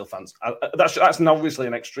Huddersfield fans. That's obviously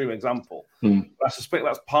an extreme example. I suspect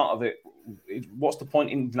that's part of it. What's the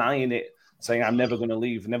point in denying it, saying I'm never going to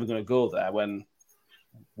leave, never going to go there, when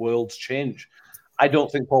worlds change? I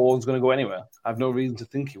don't think Paul Warren's going to go anywhere. I have no reason to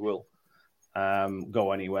think he will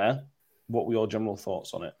go anywhere. What were your general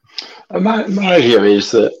thoughts on it? My view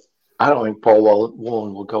is that I don't think Paul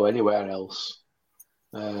Warren will go anywhere else.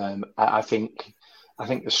 I think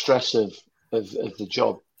the stress of the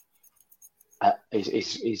job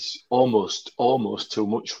is almost too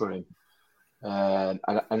much for him. And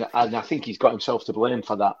I think he's got himself to blame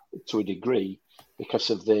for that to a degree,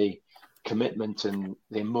 because of the commitment and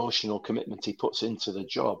the emotional commitment he puts into the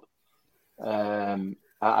job. And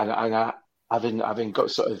having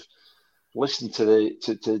got sort of listened to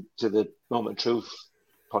the Moment of Truth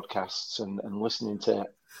podcasts and listening to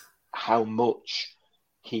how much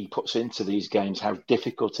he puts into these games, how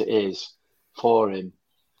difficult it is for him,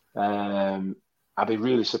 I'd be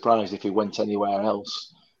really surprised if he went anywhere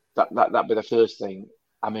else. That'd be the first thing.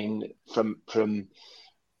 I mean, from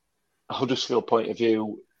a Huddersfield point of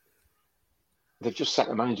view, they've just sacked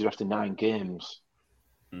the manager after 9 games.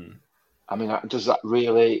 I mean, does that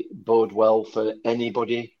really bode well for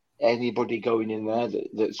anybody going in there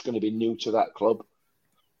that's going to be new to that club?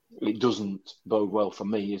 It doesn't bode well for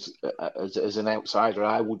me as an outsider.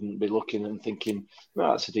 I wouldn't be looking and thinking,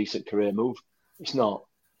 well, that's a decent career move. It's not.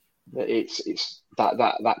 It's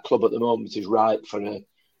that club at the moment is ripe for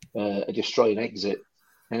a destroying exit,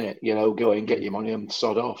 isn't it? You know, go and get your money and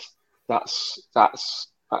sod off. That's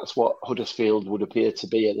what Huddersfield would appear to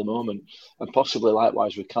be at the moment, and possibly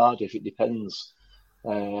likewise with Cardiff. It depends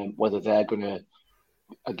whether they're going to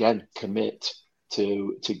again commit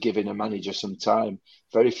to giving a manager some time.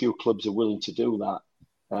 Very few clubs are willing to do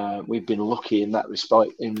that. We've been lucky in that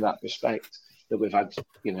respect that we've had,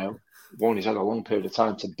 you know, Warney's had a long period of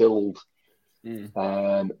time to build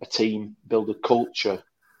a team, build a culture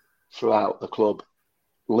throughout the club,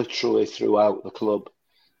 literally throughout the club,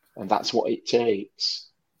 and that's what it takes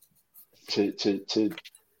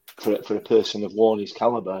for a person of Warney's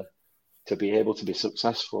calibre to be able to be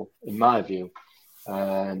successful, in my view.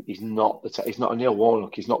 He's not a Neil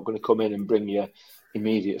Warnock. He's not going to come in and bring you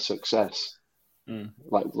immediate success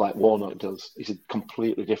like Warnock does. He's a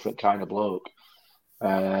completely different kind of bloke.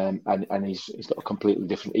 And he's got a completely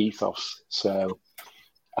different ethos. So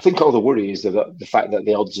I think all the worry is the fact that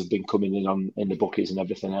the odds have been coming in the bookies and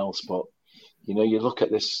everything else. But you know, you look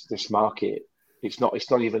at this market, it's not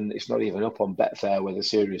even up on Betfair where the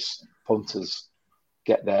serious punters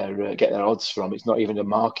get their odds from. It's not even a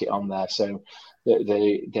market on there, so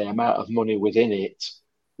the amount of money within it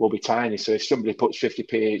will be tiny. So if somebody puts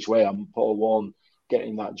 50p each way on Paul Warne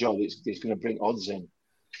getting that job, it's going to bring odds in,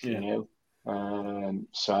 you know.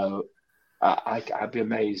 So I'd be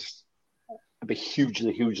amazed. I'd be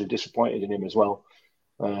hugely disappointed in him as well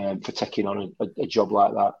for taking on a job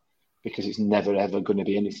like that, because it's never ever going to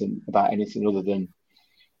be anything other than,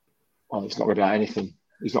 well, it's not about anything.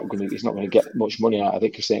 He's not going to get much money out of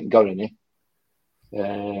it because they ain't got any,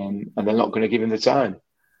 and they're not going to give him the time.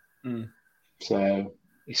 So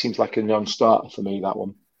it seems like a non-starter for me, that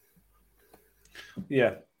one.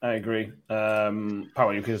 Yeah, I agree.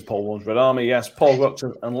 Power UK is Paul Warne's Red Army. Yes, Paul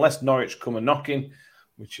Rockton, unless Norwich come a knocking,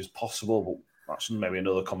 which is possible, but that's maybe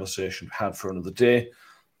another conversation we had for another day.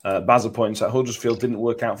 Basil points out Huddersfield didn't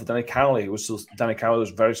work out for Danny Cowley. Danny Cowley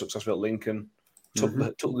was very successful at Lincoln. Took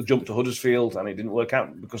the jump to Huddersfield, and it didn't work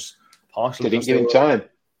out because partially they didn't give him time.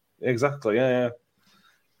 Exactly, yeah.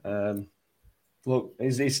 Look,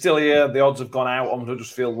 he's still here. The odds have gone out on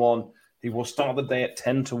Huddersfield 1. He will start the day at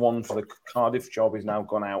 10-1 for the Cardiff job. He's now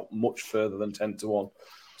gone out much further than 10-1.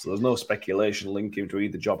 So there's no speculation linking him to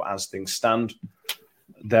either job as things stand.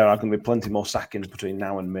 There are going to be plenty more sackings between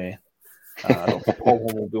now and May. I don't think Paul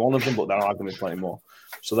will be one of them, but there are going to be plenty more.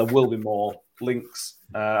 So there will be more links.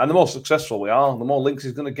 And the more successful we are, the more links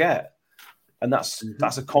he's going to get. And that's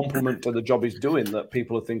a compliment to the job he's doing, that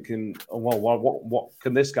people are thinking, oh, well, what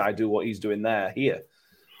can this guy do what he's doing here?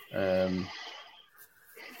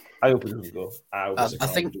 I hope it doesn't go. I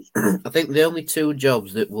think the only two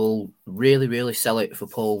jobs that will really, really sell it for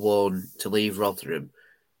Paul Warne to leave Rotherham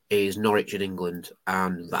is Norwich and England,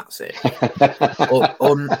 and that's it.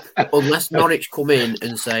 Unless Norwich come in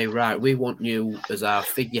and say, right, we want you as our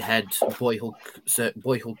figurehead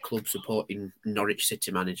boyhood club supporting Norwich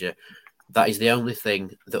City manager, that is the only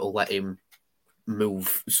thing that will let him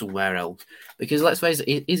move somewhere else. Because let's face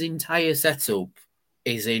it, his entire setup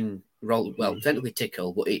is in, technically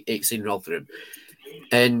Tickle, but it's in Rotherham.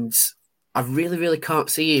 And I really, really can't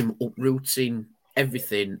see him uprooting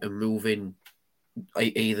everything and moving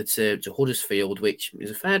either to Huddersfield, which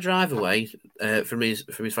is a fair drive away from his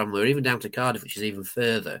family, or even down to Cardiff, which is even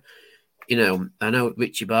further. You know, I know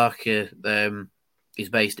Richie Barker is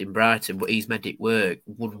based in Brighton, but he's made it work.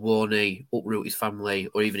 Would Warney uproot his family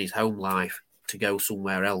or even his home life to go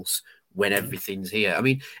somewhere else when everything's here? I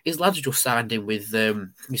mean, his lad's just signed in with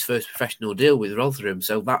his first professional deal with Rotherham,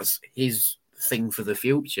 so that's his thing for the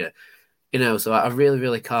future. You know, so I really,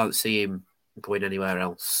 really can't see him going anywhere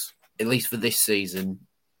else, at least for this season,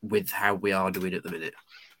 with how we are doing at the minute.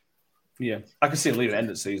 Yeah, I can see him leaving at the end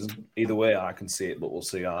of the season. Either way, I can see it, but we'll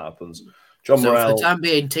see how that happens. John Morrell. For the time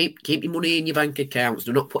being, keep your money in your bank accounts.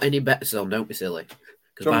 Do not put any bets on. Don't be silly.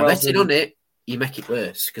 Because by betting on it, you make it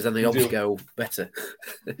worse, because then the odds go better.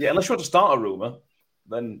 Yeah, unless you want to start a rumour,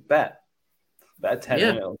 then bet. Bet at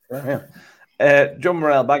 10 mil. Yeah. John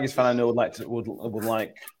Morrell, Baggies fan, I know would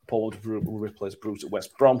like Paul to replace Bruce at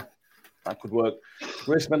West Brom. That could work.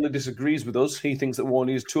 Grace Medley disagrees with us. He thinks that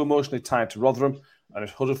Warney is too emotionally tied to Rotherham, and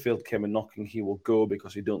if Huddersfield came a knocking, he will go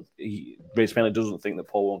because Grace Medley doesn't think that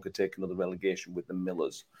Paul Warne could take another relegation with the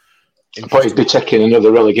Millers. I thought he'd be taking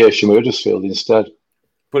another relegation with Huddersfield instead.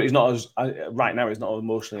 But he's not right now. He's not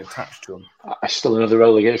emotionally attached to him. It's still another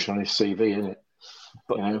relegation on his CV, isn't it?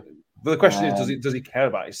 But the question is, does he care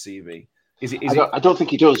about his CV? I don't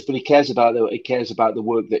think he does, but he cares about the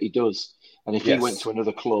work that he does. And if he went to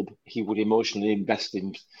another club, he would emotionally invest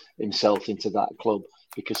himself into that club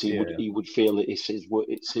because he would feel that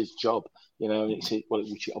it's his job, you know, and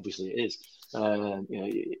which obviously it is. You know,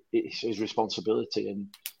 it's his responsibility, and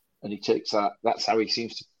he takes that. That's how he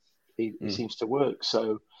seems to work.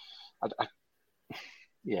 So,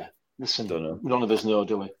 listen, don't know. None of us know,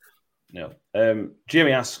 do we? No.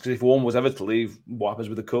 Jamie asks if Warne was ever to leave, what happens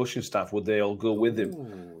with the coaching staff? Would they all go with him?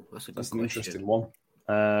 Ooh, that's an interesting one.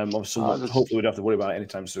 Obviously, hopefully we don't have to worry about it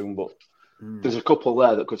anytime soon. But there's a couple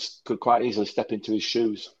there that could quite easily step into his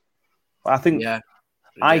shoes. I think.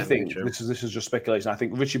 I think this is just speculation. I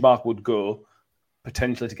think Richie Barker would go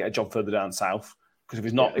potentially to get a job further down south, because if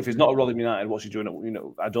he's not at Rotherham United, what's he doing? You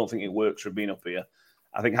know, I don't think it works for being up here.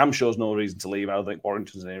 I think Hamshaw's no reason to leave. I don't think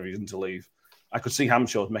Warrington's any reason to leave. I could see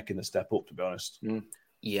Hamshaw making the step up, to be honest.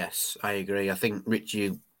 Yes, I agree. I think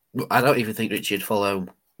Richie. I don't even think Richie would follow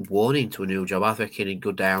Warning to a new job. I reckon he'd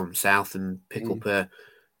go down south and pick up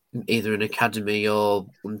either an academy or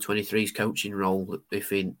under-23s coaching role if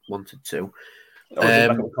he wanted to.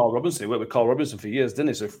 Back with Carl Robinson. He worked with Carl Robinson for years, didn't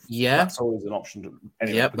he? So that's always an option.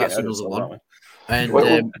 Anyway, that's another one.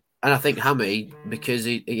 And I think Hammy, because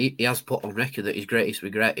he has put on record that his greatest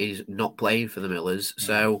regret is not playing for the Millers,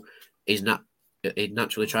 so he's not he'd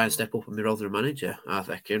naturally try and step up and be Rotherham manager, I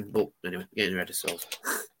reckon. But anyway, getting rid of Souls.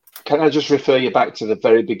 Can I just refer you back to the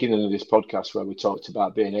very beginning of this podcast where we talked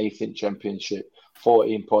about being 8th in Championship,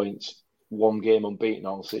 14 points, 1 game unbeaten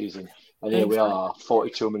all season. And here we are,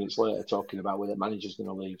 42 minutes later, talking about whether the manager's going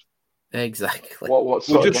to leave. Exactly. What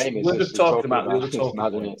sort of game is this? We're just talking about the other talking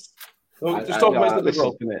points. Just talking about the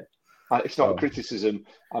growth in it. It's not criticism.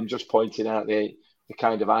 I'm just pointing out the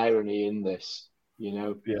kind of irony in this. You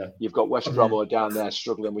know, You've got West Brom down there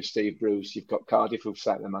struggling with Steve Bruce. You've got Cardiff who've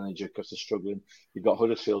sacked the manager because they're struggling. You've got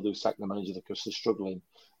Huddersfield who've sacked the manager because they're struggling.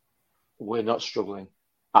 We're not struggling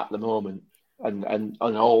at the moment. And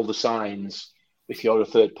all the signs, if you're a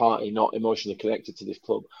third party not emotionally connected to this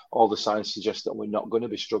club, all the signs suggest that we're not going to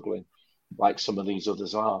be struggling like some of these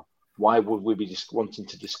others are. Why would we be just wanting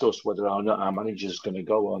to discuss whether or not our manager's going to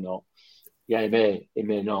go or not? Yeah, he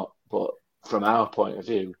may not. But from our point of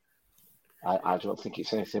view, I don't think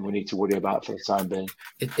it's anything we need to worry about for the time being.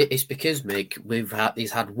 It's because, Mick,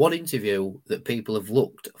 he's had one interview that people have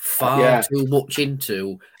looked far too much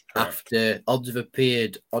into after odds have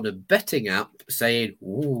appeared on a betting app saying,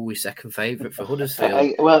 "Ooh, he's second favourite for Huddersfield."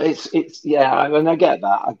 And I get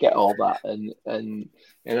that. I get all that. And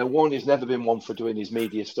you know, Warney's never been one for doing his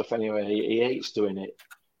media stuff anyway. He hates doing it.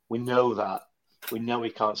 We know that. We know he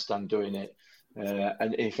can't stand doing it.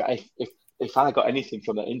 And if I got anything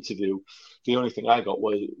from that interview, the only thing I got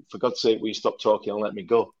was, for God's sake, will you stop talking and let me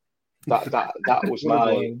go? That was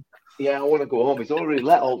my... I want to go home. He's already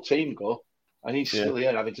let all team go, and he's still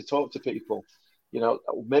here having to talk to people. You know,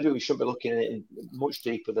 maybe we shouldn't be looking at it much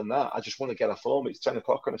deeper than that. I just want to get off home. It's 10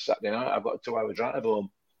 o'clock on a Saturday night. I've got a 2-hour drive home.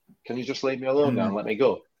 Can you just leave me alone now and let me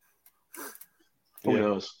go? Who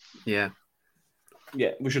knows? Yeah.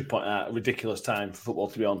 Yeah, we should point out a ridiculous time for football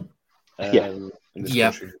to be on in this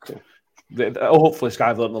country. Hopefully Sky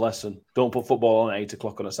have learned the lesson. Don't put football on at 8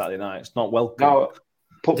 o'clock on a Saturday night. It's not welcome. No,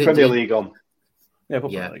 put Premier League on.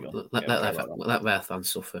 Put Premier League on. Let their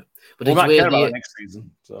fans suffer. But we'll not care about it next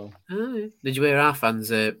season. So. Did you hear our fans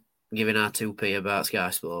giving our 2p about Sky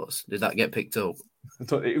Sports? Did that get picked up?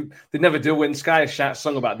 They never do. When Sky shout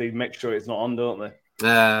song about they make sure it's not on, don't they?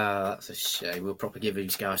 That's a shame. We'll probably give him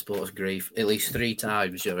Sky Sports grief at least 3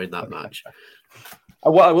 times during that match.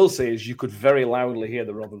 What I will say is you could very loudly hear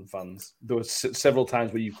the Rotherham fans. There were several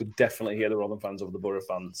times where you could definitely hear the Rotherham fans over the Borough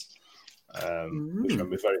fans, which made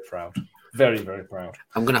me very proud. Very, very proud.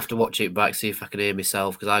 I'm going to have to watch it back, see if I can hear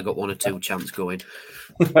myself, because I got 1 or 2 chants going.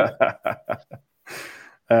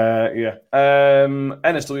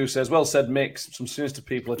 NSW says, well said, Mick. Some sinister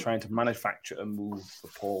people are trying to manufacture a move for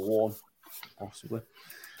Paul Warne, possibly.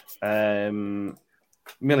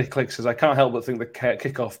 Millie Click says, I can't help but think the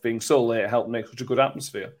kickoff being so late helped make such a good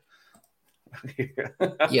atmosphere.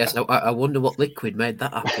 Yes, I wonder what liquid made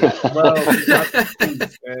that happen.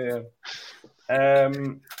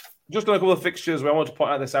 Just on a couple of fixtures where I want to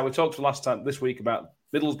point out this out. We talked this week about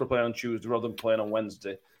Middlesbrough playing on Tuesday, Rotherham playing on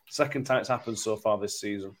Wednesday. Second time it's happened so far this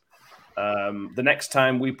season. The next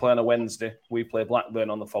time we play on a Wednesday, we play Blackburn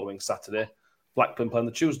on the following Saturday. Blackburn play on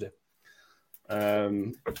the Tuesday.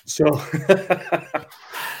 So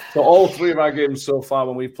all 3 of our games so far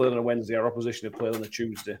when we've played on a Wednesday, our opposition have played on a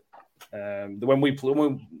Tuesday. When we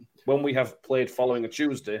have played following a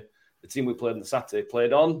Tuesday, the team we played on the Saturday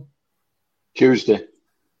played on Tuesday,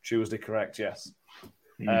 correct? Yes.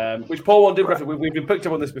 Which Paul Warne did refer. We've been picked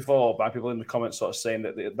up on this before by people in the comments, sort of saying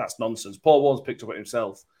that that's nonsense. Paul Warne's picked up on it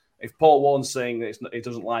himself. If Paul Warne's saying that he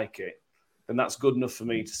doesn't like it, then that's good enough for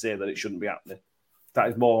me to say that it shouldn't be happening. That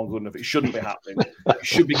is more than good enough. It shouldn't be happening. It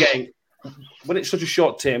should be getting, when it's such a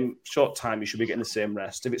short time, you should be getting the same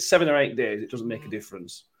rest. If it's 7 or 8 days, it doesn't make a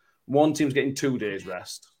difference. One team's getting 2 days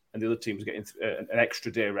rest, and the other team's getting an extra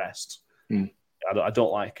day rest. I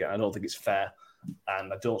don't like it. I don't think it's fair,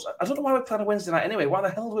 and I don't know why we're playing a Wednesday night anyway. Why the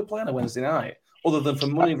hell do we play on a Wednesday night? Other than for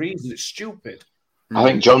money reasons, it's stupid. I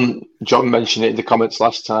think John mentioned it in the comments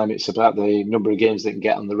last time. It's about the number of games they can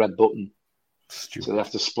get on the red button, so they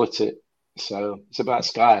have to split it. So it's about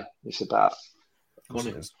Sky. It's about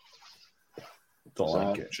money. Don't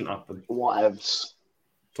like it. Shouldn't happen. Whatevs.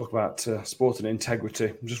 Talk about sporting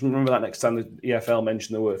integrity. Just remember that next time the EFL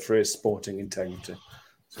mention the phrase sporting integrity.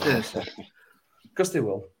 Because they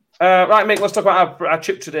will. Right, Mick, let's talk about our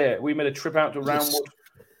trip today. We made a trip out to Roundwood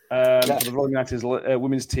for the Royal United's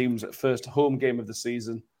women's team's first home game of the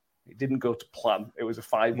season. It didn't go to plan. It was a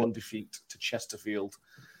 5-1 defeat to Chesterfield.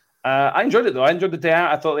 I enjoyed it, though. I enjoyed the day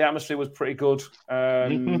out. I thought the atmosphere was pretty good. I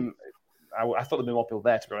thought there'd be more people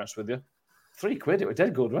there, to be honest with you. £3, it was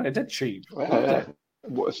dead good, right? It dead cheap. Yeah.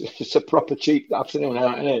 It's a proper cheap afternoon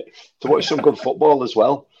out, isn't it? To watch some good football as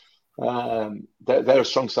well. They're a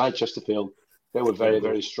strong side, Chesterfield. They were very,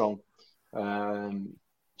 very strong.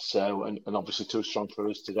 So obviously too strong for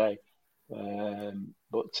us today.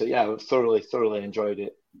 But thoroughly enjoyed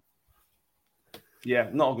it. Yeah,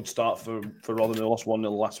 not a good start for Rotherham. They lost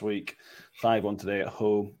 1-0 last week, 5-1 today at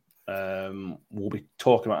home. We'll be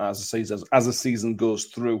talking about it as the season goes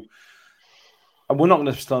through. And we're not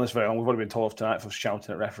going to stay on this very long. We've already been told off tonight for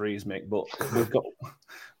shouting at referees, Mick. But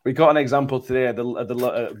we've got an example today at the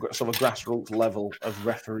sort of grassroots level of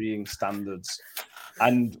refereeing standards.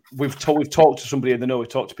 And we've talked to somebody they know. We've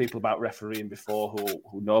talked to people about refereeing before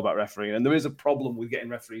who know about refereeing, and there is a problem with getting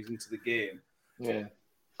referees into the game. Yeah,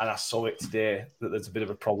 and I saw it today that there's a bit of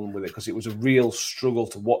a problem with it because it was a real struggle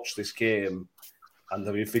to watch this game and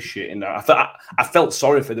the officiating. I felt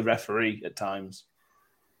sorry for the referee at times.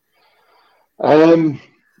 I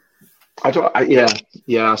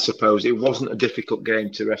suppose it wasn't a difficult game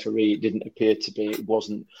to referee. It didn't appear to be. It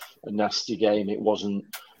wasn't a nasty game. There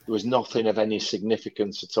was nothing of any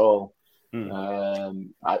significance at all.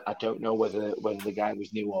 I don't know whether the guy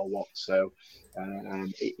was new or what. So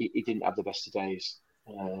he didn't have the best of days.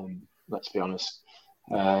 Let's be honest.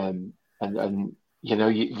 And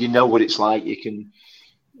you know what it's like. You can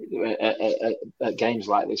at games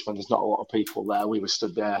like this when there's not a lot of people there. We were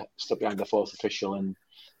stood behind the fourth official, and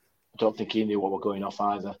I don't think he knew what were going off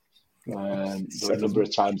either. There were a number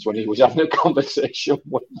of times when he was having a conversation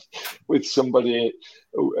with somebody,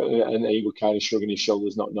 and he was kind of shrugging his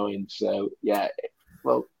shoulders, not knowing. So yeah,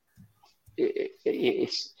 well,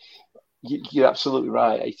 you're absolutely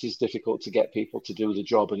right. It is difficult to get people to do the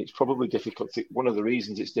job, and it's probably difficult. One of the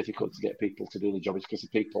reasons it's difficult to get people to do the job is because of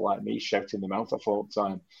people like me shouting them out all the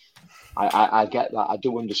time. I get that. I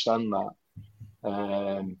do understand that,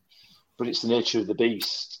 but it's the nature of the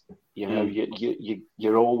beast. You know,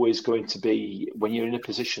 you're always going to be, when you're in a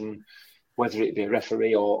position, whether it be a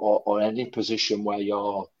referee or any position where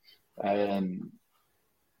you're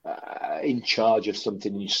in charge of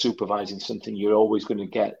something, you're supervising something, you're always going to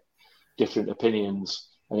get different opinions,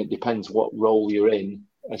 and it depends what role you're in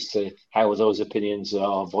as to how those opinions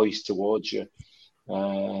are voiced towards you.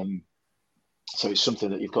 So it's something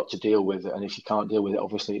that you've got to deal with, and if you can't deal with it,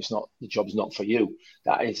 obviously the job's not for you.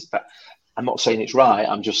 That I'm not saying it's right.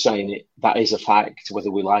 I'm just saying that is a fact, whether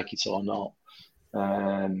we like it or not.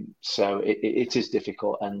 So it is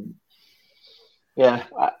difficult, and yeah,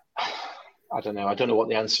 I don't know. I don't know what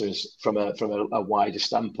the answer is from a wider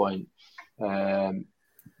standpoint.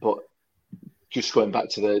 But just going back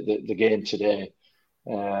to the game today,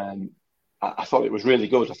 I thought it was really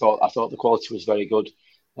good. I thought the quality was very good.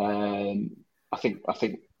 I think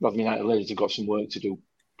Rotherham United ladies have got some work to do.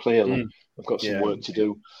 Clearly, they've got some work to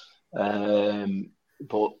do.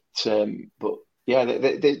 But yeah,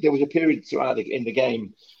 there was a period throughout in the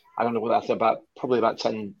game. I don't know what probably about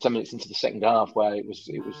 10 minutes into the second half where it was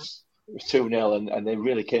 2-0 and they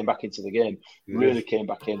really came back into the game. Really came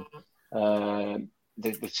back in.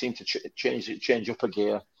 They seemed to change up a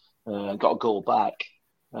gear, got a goal back,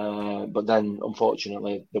 but then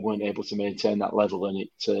unfortunately they weren't able to maintain that level, and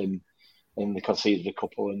they conceded a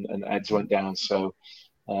couple and heads went down. So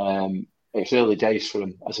it's early days for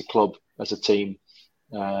them as a club, as a team,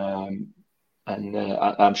 and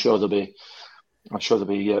I'm sure there'll be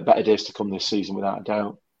better days to come this season without a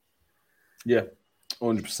doubt. Yeah,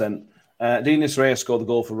 100%. Denis Reyes scored the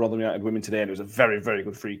goal for Rotherham United women today, and it was a very, very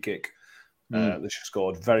good free kick. That she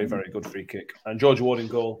scored, very, very good free kick. And George Ward in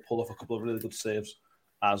goal pulled off a couple of really good saves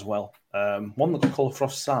as well. One that got called for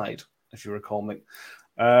offside, if you recall, Mick.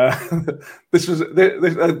 This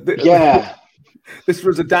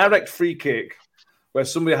was a direct free kick where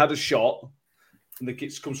somebody had a shot and the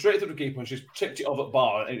kids come straight to the keeper and she's tipped it off at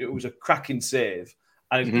bar, and it was a cracking save,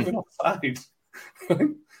 and it's given offside.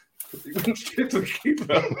 It went straight to the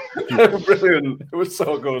keeper. Brilliant. It was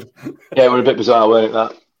so good. Yeah, it was a bit bizarre, wasn't it,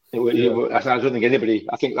 that? I don't think anybody.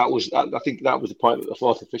 I think that was the point that the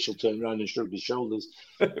fourth official turned around and shrugged his shoulders.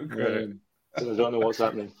 So I don't know what's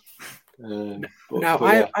happening. I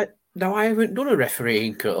haven't done a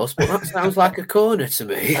refereeing course, but that sounds like a corner to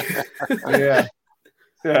me. Yeah.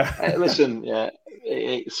 Listen, I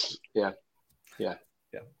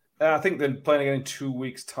think they're playing again in 2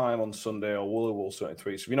 weeks' time on Sunday, or Woolley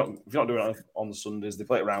 73. So if you're not doing it on the Sundays, they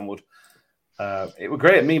play at Roundwood. It was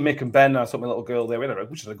great. Me, Mick, and Ben. I took my little girl there with her,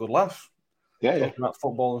 which is a good laugh. Yeah, talking about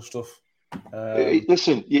football and stuff.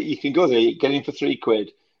 Listen, you can go there. You get in for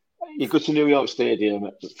 £3. You go to New York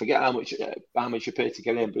Stadium. Forget how much you pay to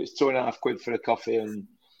get in, but it's £2.50 for a coffee and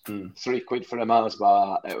 £3 for a Mars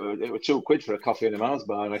bar. It was £2 for a coffee and a Mars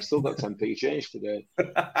bar, and I still got 10p change today.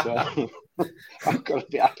 So I've got to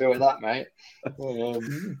be happy with that, mate.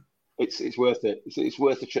 It's worth it. It's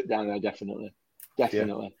worth a trip down there, definitely.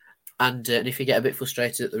 And if you get a bit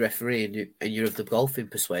frustrated at the referee and you're of the golfing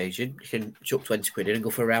persuasion, you can chuck 20 quid in and go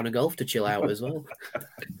for a round of golf to chill out as well.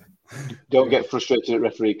 Don't get frustrated at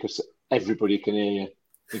referee because everybody can hear you,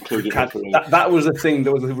 including referee. That was the thing.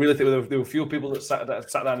 There was a really thing. There were a few people that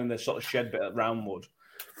sat down in their sort of shed bit at Roundwood,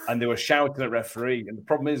 and they were shouting at referee. And the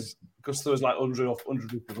problem is, because there was like 100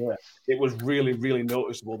 people there, it was really, really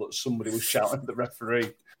noticeable that somebody was shouting at the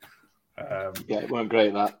referee. It weren't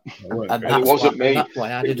great, that. It wasn't me.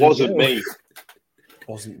 It wasn't me. It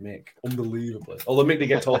wasn't Mick. Unbelievably. Although Mick did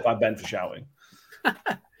get told by Ben for shouting.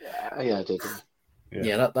 Yeah, I did.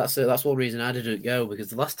 Yeah, that's one reason I didn't go,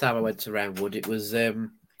 because the last time I went to Roundwood, it was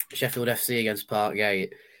Sheffield FC against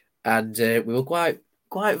Parkgate, and we were quite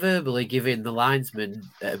verbally giving the linesman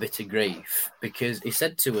a bit of grief, because he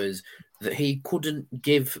said to us that he couldn't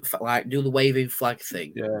do the waving flag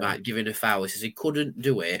thing, giving a foul. He says he couldn't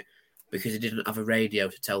do it because he didn't have a radio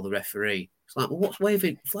to tell the referee. It's like, well, what's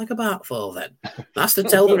waving flag about for then? That's to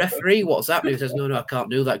tell the referee what's happening. He says, no, I can't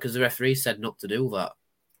do that because the referee said not to do that.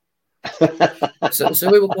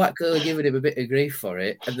 So we were quite clearly giving him a bit of grief for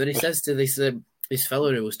it. And then he says to this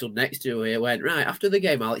fella who was stood next to him, he went, right, after the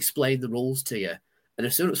game, I'll explain the rules to you. And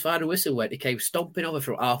as soon as final whistle went, he came stomping over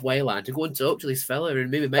from halfway line to go and talk to this fella.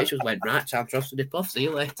 And me and mate just went, right, time for us to dip off. See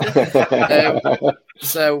you later.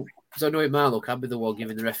 So knowing my luck, I'd be the one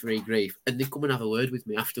giving the referee grief, and they come and have a word with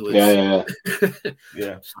me afterwards. Yeah.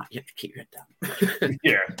 It's like, you have to keep your head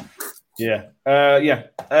Yeah.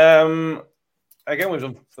 down. Again, we've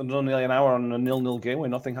done nearly an hour on a 0-0 game where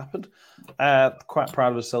nothing happened. Quite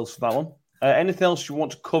proud of ourselves for that one. Anything else you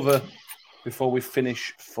want to cover before we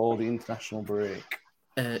finish for the international break?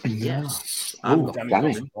 Yes. I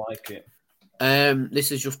like it.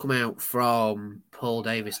 This has just come out from Paul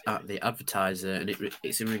Davis at the Advertiser, and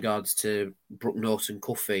it's in regards to Brooke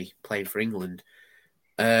Norton-Cuffy playing for England.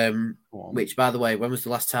 Which, by the way, when was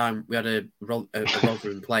the last time we had a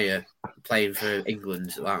Rotherham player playing for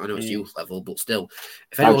England? I know it's youth level, but still,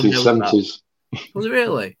 if anyone knows that, was it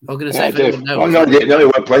really? I was going to say, if anyone knows. No, he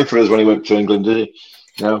won't play for us when he went to England, did he?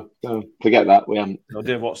 No, forget that. We haven't. No,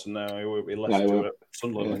 Dave Watson. No, he left to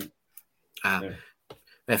Sunderland.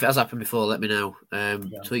 If it has happened before, let me know.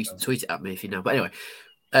 Tweet it at me if you know. But anyway,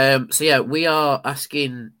 we are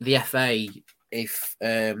asking the FA if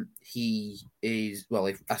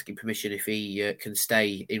asking permission if he can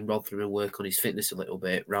stay in Rotherham and work on his fitness a little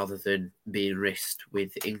bit rather than being risked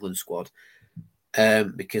with the England squad,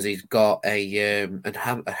 because he's got a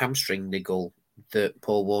hamstring niggle that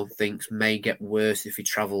Paul Warne thinks may get worse if he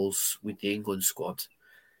travels with the England squad.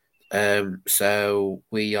 So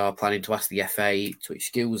we are planning to ask the FA to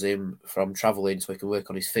excuse him from travelling so he can work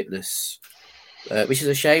on his fitness, which is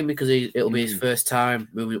a shame because it'll be his first time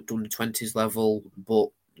moving up to under 20s level. But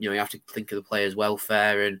you have to think of the players'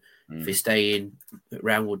 welfare, and if he's staying at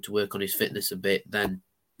Roundwood to work on his fitness a bit, then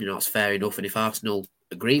that's fair enough. And if Arsenal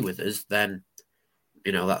agree with us, then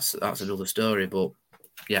that's another story. But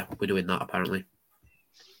yeah, we're doing that apparently.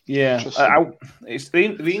 Yeah, it's the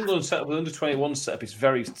England setup, the under-21 setup. It's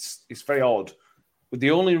very odd. But the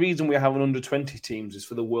only reason we have an under-20 teams is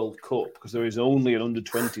for the World Cup, because there is only an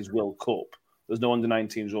under-20s World Cup. There's no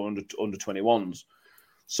under-19s or under-21s.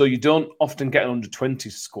 So you don't often get an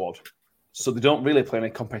under-20s squad. So they don't really play any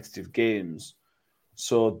competitive games.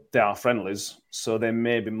 So they are friendlies. So they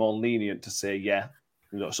may be more lenient to say,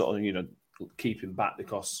 keep him back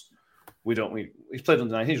because he's played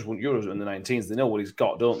under 19s, he's won Euros under 19s. They know what he's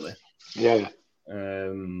got, don't they? Yeah.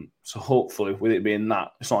 So hopefully, with it being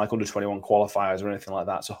that, it's not like under 21 qualifiers or anything like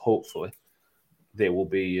that. So hopefully, they will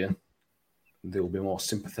be more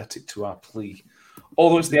sympathetic to our plea.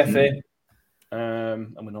 Although it's the FA,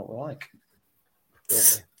 and we know what we're like,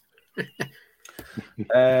 don't we?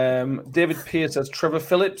 David Pearce says Trevor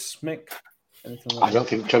Phillips. Mick, I don't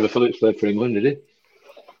think Trevor Phillips played for England, did he?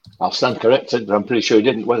 I'll stand corrected, but I'm pretty sure he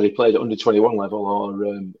didn't. Whether he played at under 21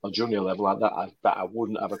 level or junior level like that, I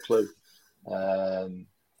wouldn't have a clue. But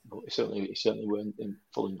he certainly weren't in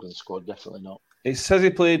full England squad. Definitely not. It says he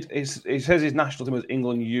played. It says his national team was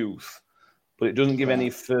England youth, but it doesn't give any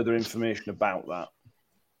further information about that,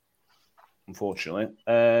 unfortunately.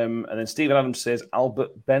 And then Stephen Adams says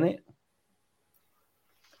Albert Bennett.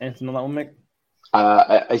 Anything on that one, Mick?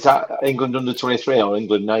 Is that England under 23 or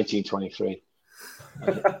England 1923?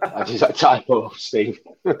 Is that typo, Steve?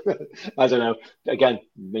 I don't know. Again,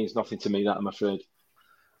 means nothing to me, that I'm afraid.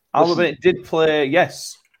 Albert Bennett did play,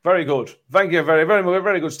 yes. Very good. Thank you very, very,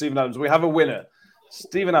 very good, Stephen Adams. We have a winner.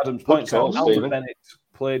 Stephen Adams points out Albert Bennett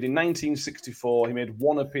played in 1964. He made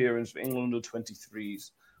one appearance for England under 23s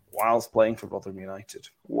whilst playing for Rotherham United.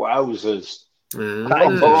 Wowzers.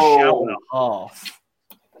 That is a shout and a half.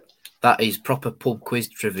 That is proper pub quiz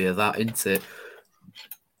trivia, that, isn't it?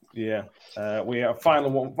 Yeah. We have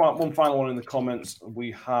one final one in the comments.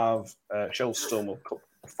 We have Cheryl Stone. We'll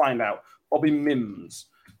find out. Bobby Mims.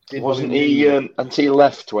 Wasn't he until he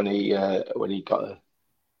left when he got an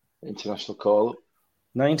international call-up?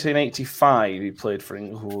 1985, he played for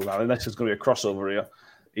England. Unless there's going to be a crossover here.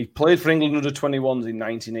 He played for England under 21s in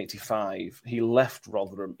 1985. He left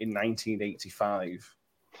Rotherham in 1985.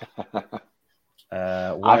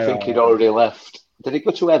 I think he'd already left. Did he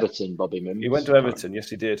go to Everton, Bobby Mims? He went to Everton, yes,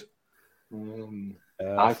 he did.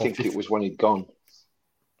 I think it was when he'd gone.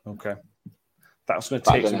 Okay. That's going to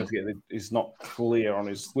take some to get. He's not clear on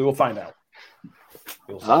his. We will find out.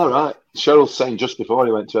 All right. Cheryl's saying just before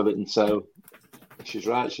he went to Everton, so she's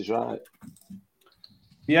right.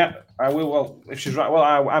 Yeah, I will. Well, if she's right, well,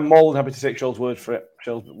 I'm more than happy to take Cheryl's word for it.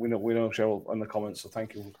 Cheryl, we know Cheryl in the comments, so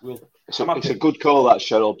thank you. It's a good call, that,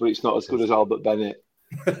 Cheryl, but it's not as good as Albert Bennett.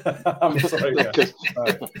 I'm sorry. Yeah.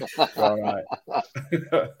 All right.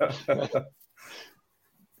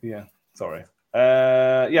 Yeah. Sorry.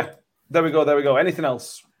 Yeah. There we go. Anything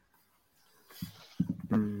else?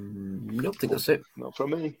 Nope, I think that's it. Not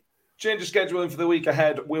from me. Change of scheduling for the week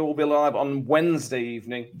ahead. We will be live on Wednesday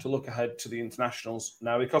evening to look ahead to the internationals.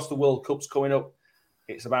 Now, because the World Cup's coming up,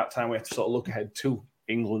 it's about time we have to sort of look ahead to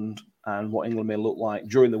England and what England may look like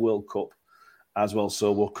during the World Cup as well.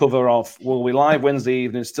 So we'll we'll be live Wednesday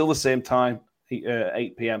evening, still the same time,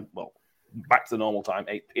 8 p.m. Well, back to the normal time,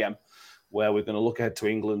 8 p.m., where we're going to look ahead to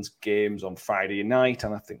England's games on Friday night,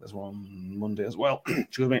 and I think there's one on Monday as well.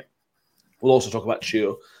 Excuse me. We'll also talk about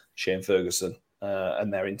Shane Ferguson,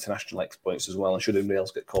 and their international exploits as well, and should anybody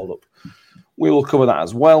else get called up, we will cover that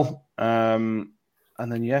as well. And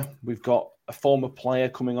then, we've got a former player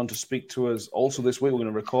coming on to speak to us also this week. We're going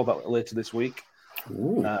to record that later this week.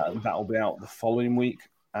 That will be out the following week,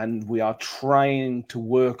 and we are trying to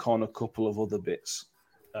work on a couple of other bits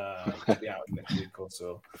to be out next week or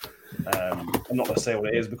so. I'm not going to say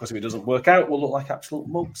what it is, because if it doesn't work out, we'll look like absolute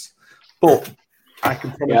mugs. But I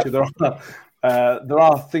can promise you there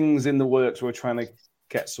are things in the works. We're trying to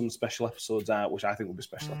get some special episodes out, which I think will be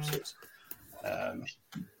special episodes.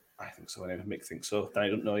 I think so. Anyway, Mick thinks so. I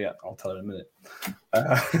don't know yet. I'll tell her in a minute.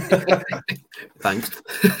 Thanks.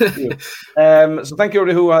 So thank you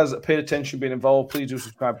everybody who has paid attention, been involved. Please do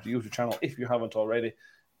subscribe to the YouTube channel if you haven't already.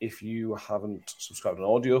 If you haven't subscribed to an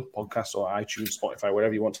audio podcast or iTunes, Spotify,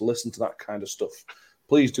 wherever you want to listen to that kind of stuff,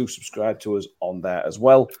 please do subscribe to us on there as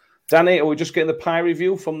well. Danny, are we just getting the pie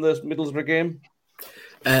review from the Middlesbrough game?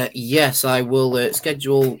 Yes, I will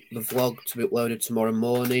schedule the vlog to be uploaded tomorrow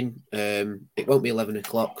morning. It won't be 11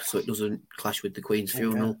 o'clock, so it doesn't clash with the Queen's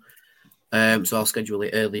funeral. So I'll schedule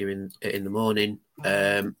it earlier in the morning.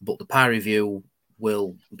 But the pie review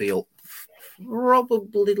will be up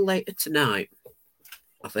probably later tonight,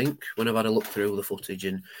 I think, when I've had a look through the footage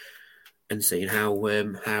and seen how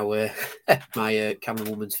my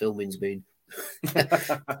camerawoman's filming's been.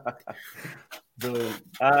 Brilliant.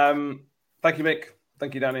 Thank you, Mick.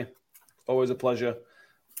 Thank you, Danny. Always a pleasure.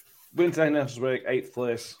 Winter International break, 8th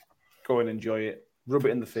place. Go and enjoy it. Rub it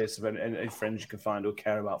in the face of any friends you can find who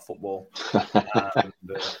care about football. And,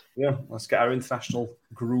 let's get our international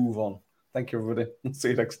groove on. Thank you, everybody. See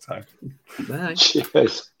you next time. Bye.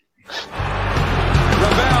 Cheers.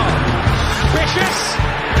 Ravel. Vicious.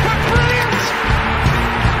 That's brilliant.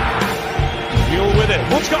 Mule with it.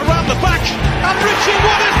 Wood's got round the back. And Richie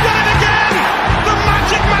Wood has done it again. The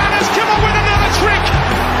magic man has come up with another trick.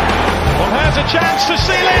 Well, here's a chance to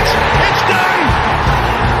seal it. It's done.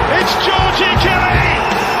 It's Georgie Kelly.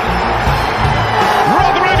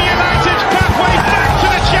 Rotherham United's pathway back to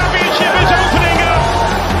the championship is opening up.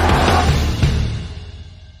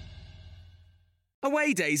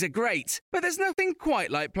 Away days are great, but there's nothing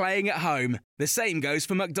quite like playing at home. The same goes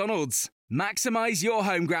for McDonald's. Maximise your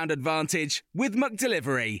home ground advantage with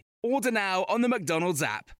McDelivery. Order now on the McDonald's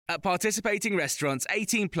app. At participating restaurants,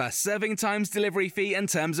 18 plus serving times, delivery fee and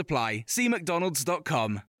terms apply. See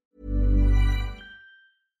mcdonalds.com.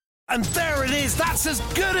 And there it is. That's as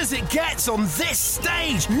good as it gets on this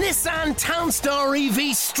stage. Nissan Townstar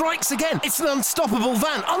EV strikes again. It's an unstoppable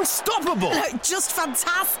van. Unstoppable. Just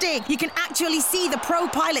fantastic. You can actually see the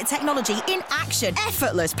ProPilot technology in action.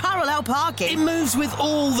 Effortless parallel parking. It moves with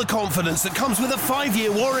all the confidence that comes with a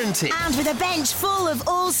 5-year warranty. And with a bench full of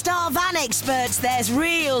all-star van experts, there's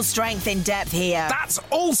real strength in depth here. That's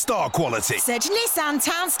all-star quality. Search Nissan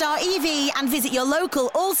Townstar EV and visit your local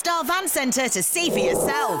all-star van centre to see for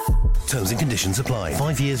yourself. Terms and conditions apply.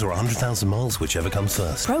 5 years or 100,000 miles, whichever comes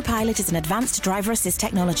first. ProPilot is an advanced driver assist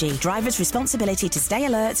technology. Driver's responsibility to stay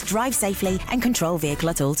alert, drive safely, and control vehicle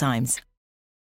at all times.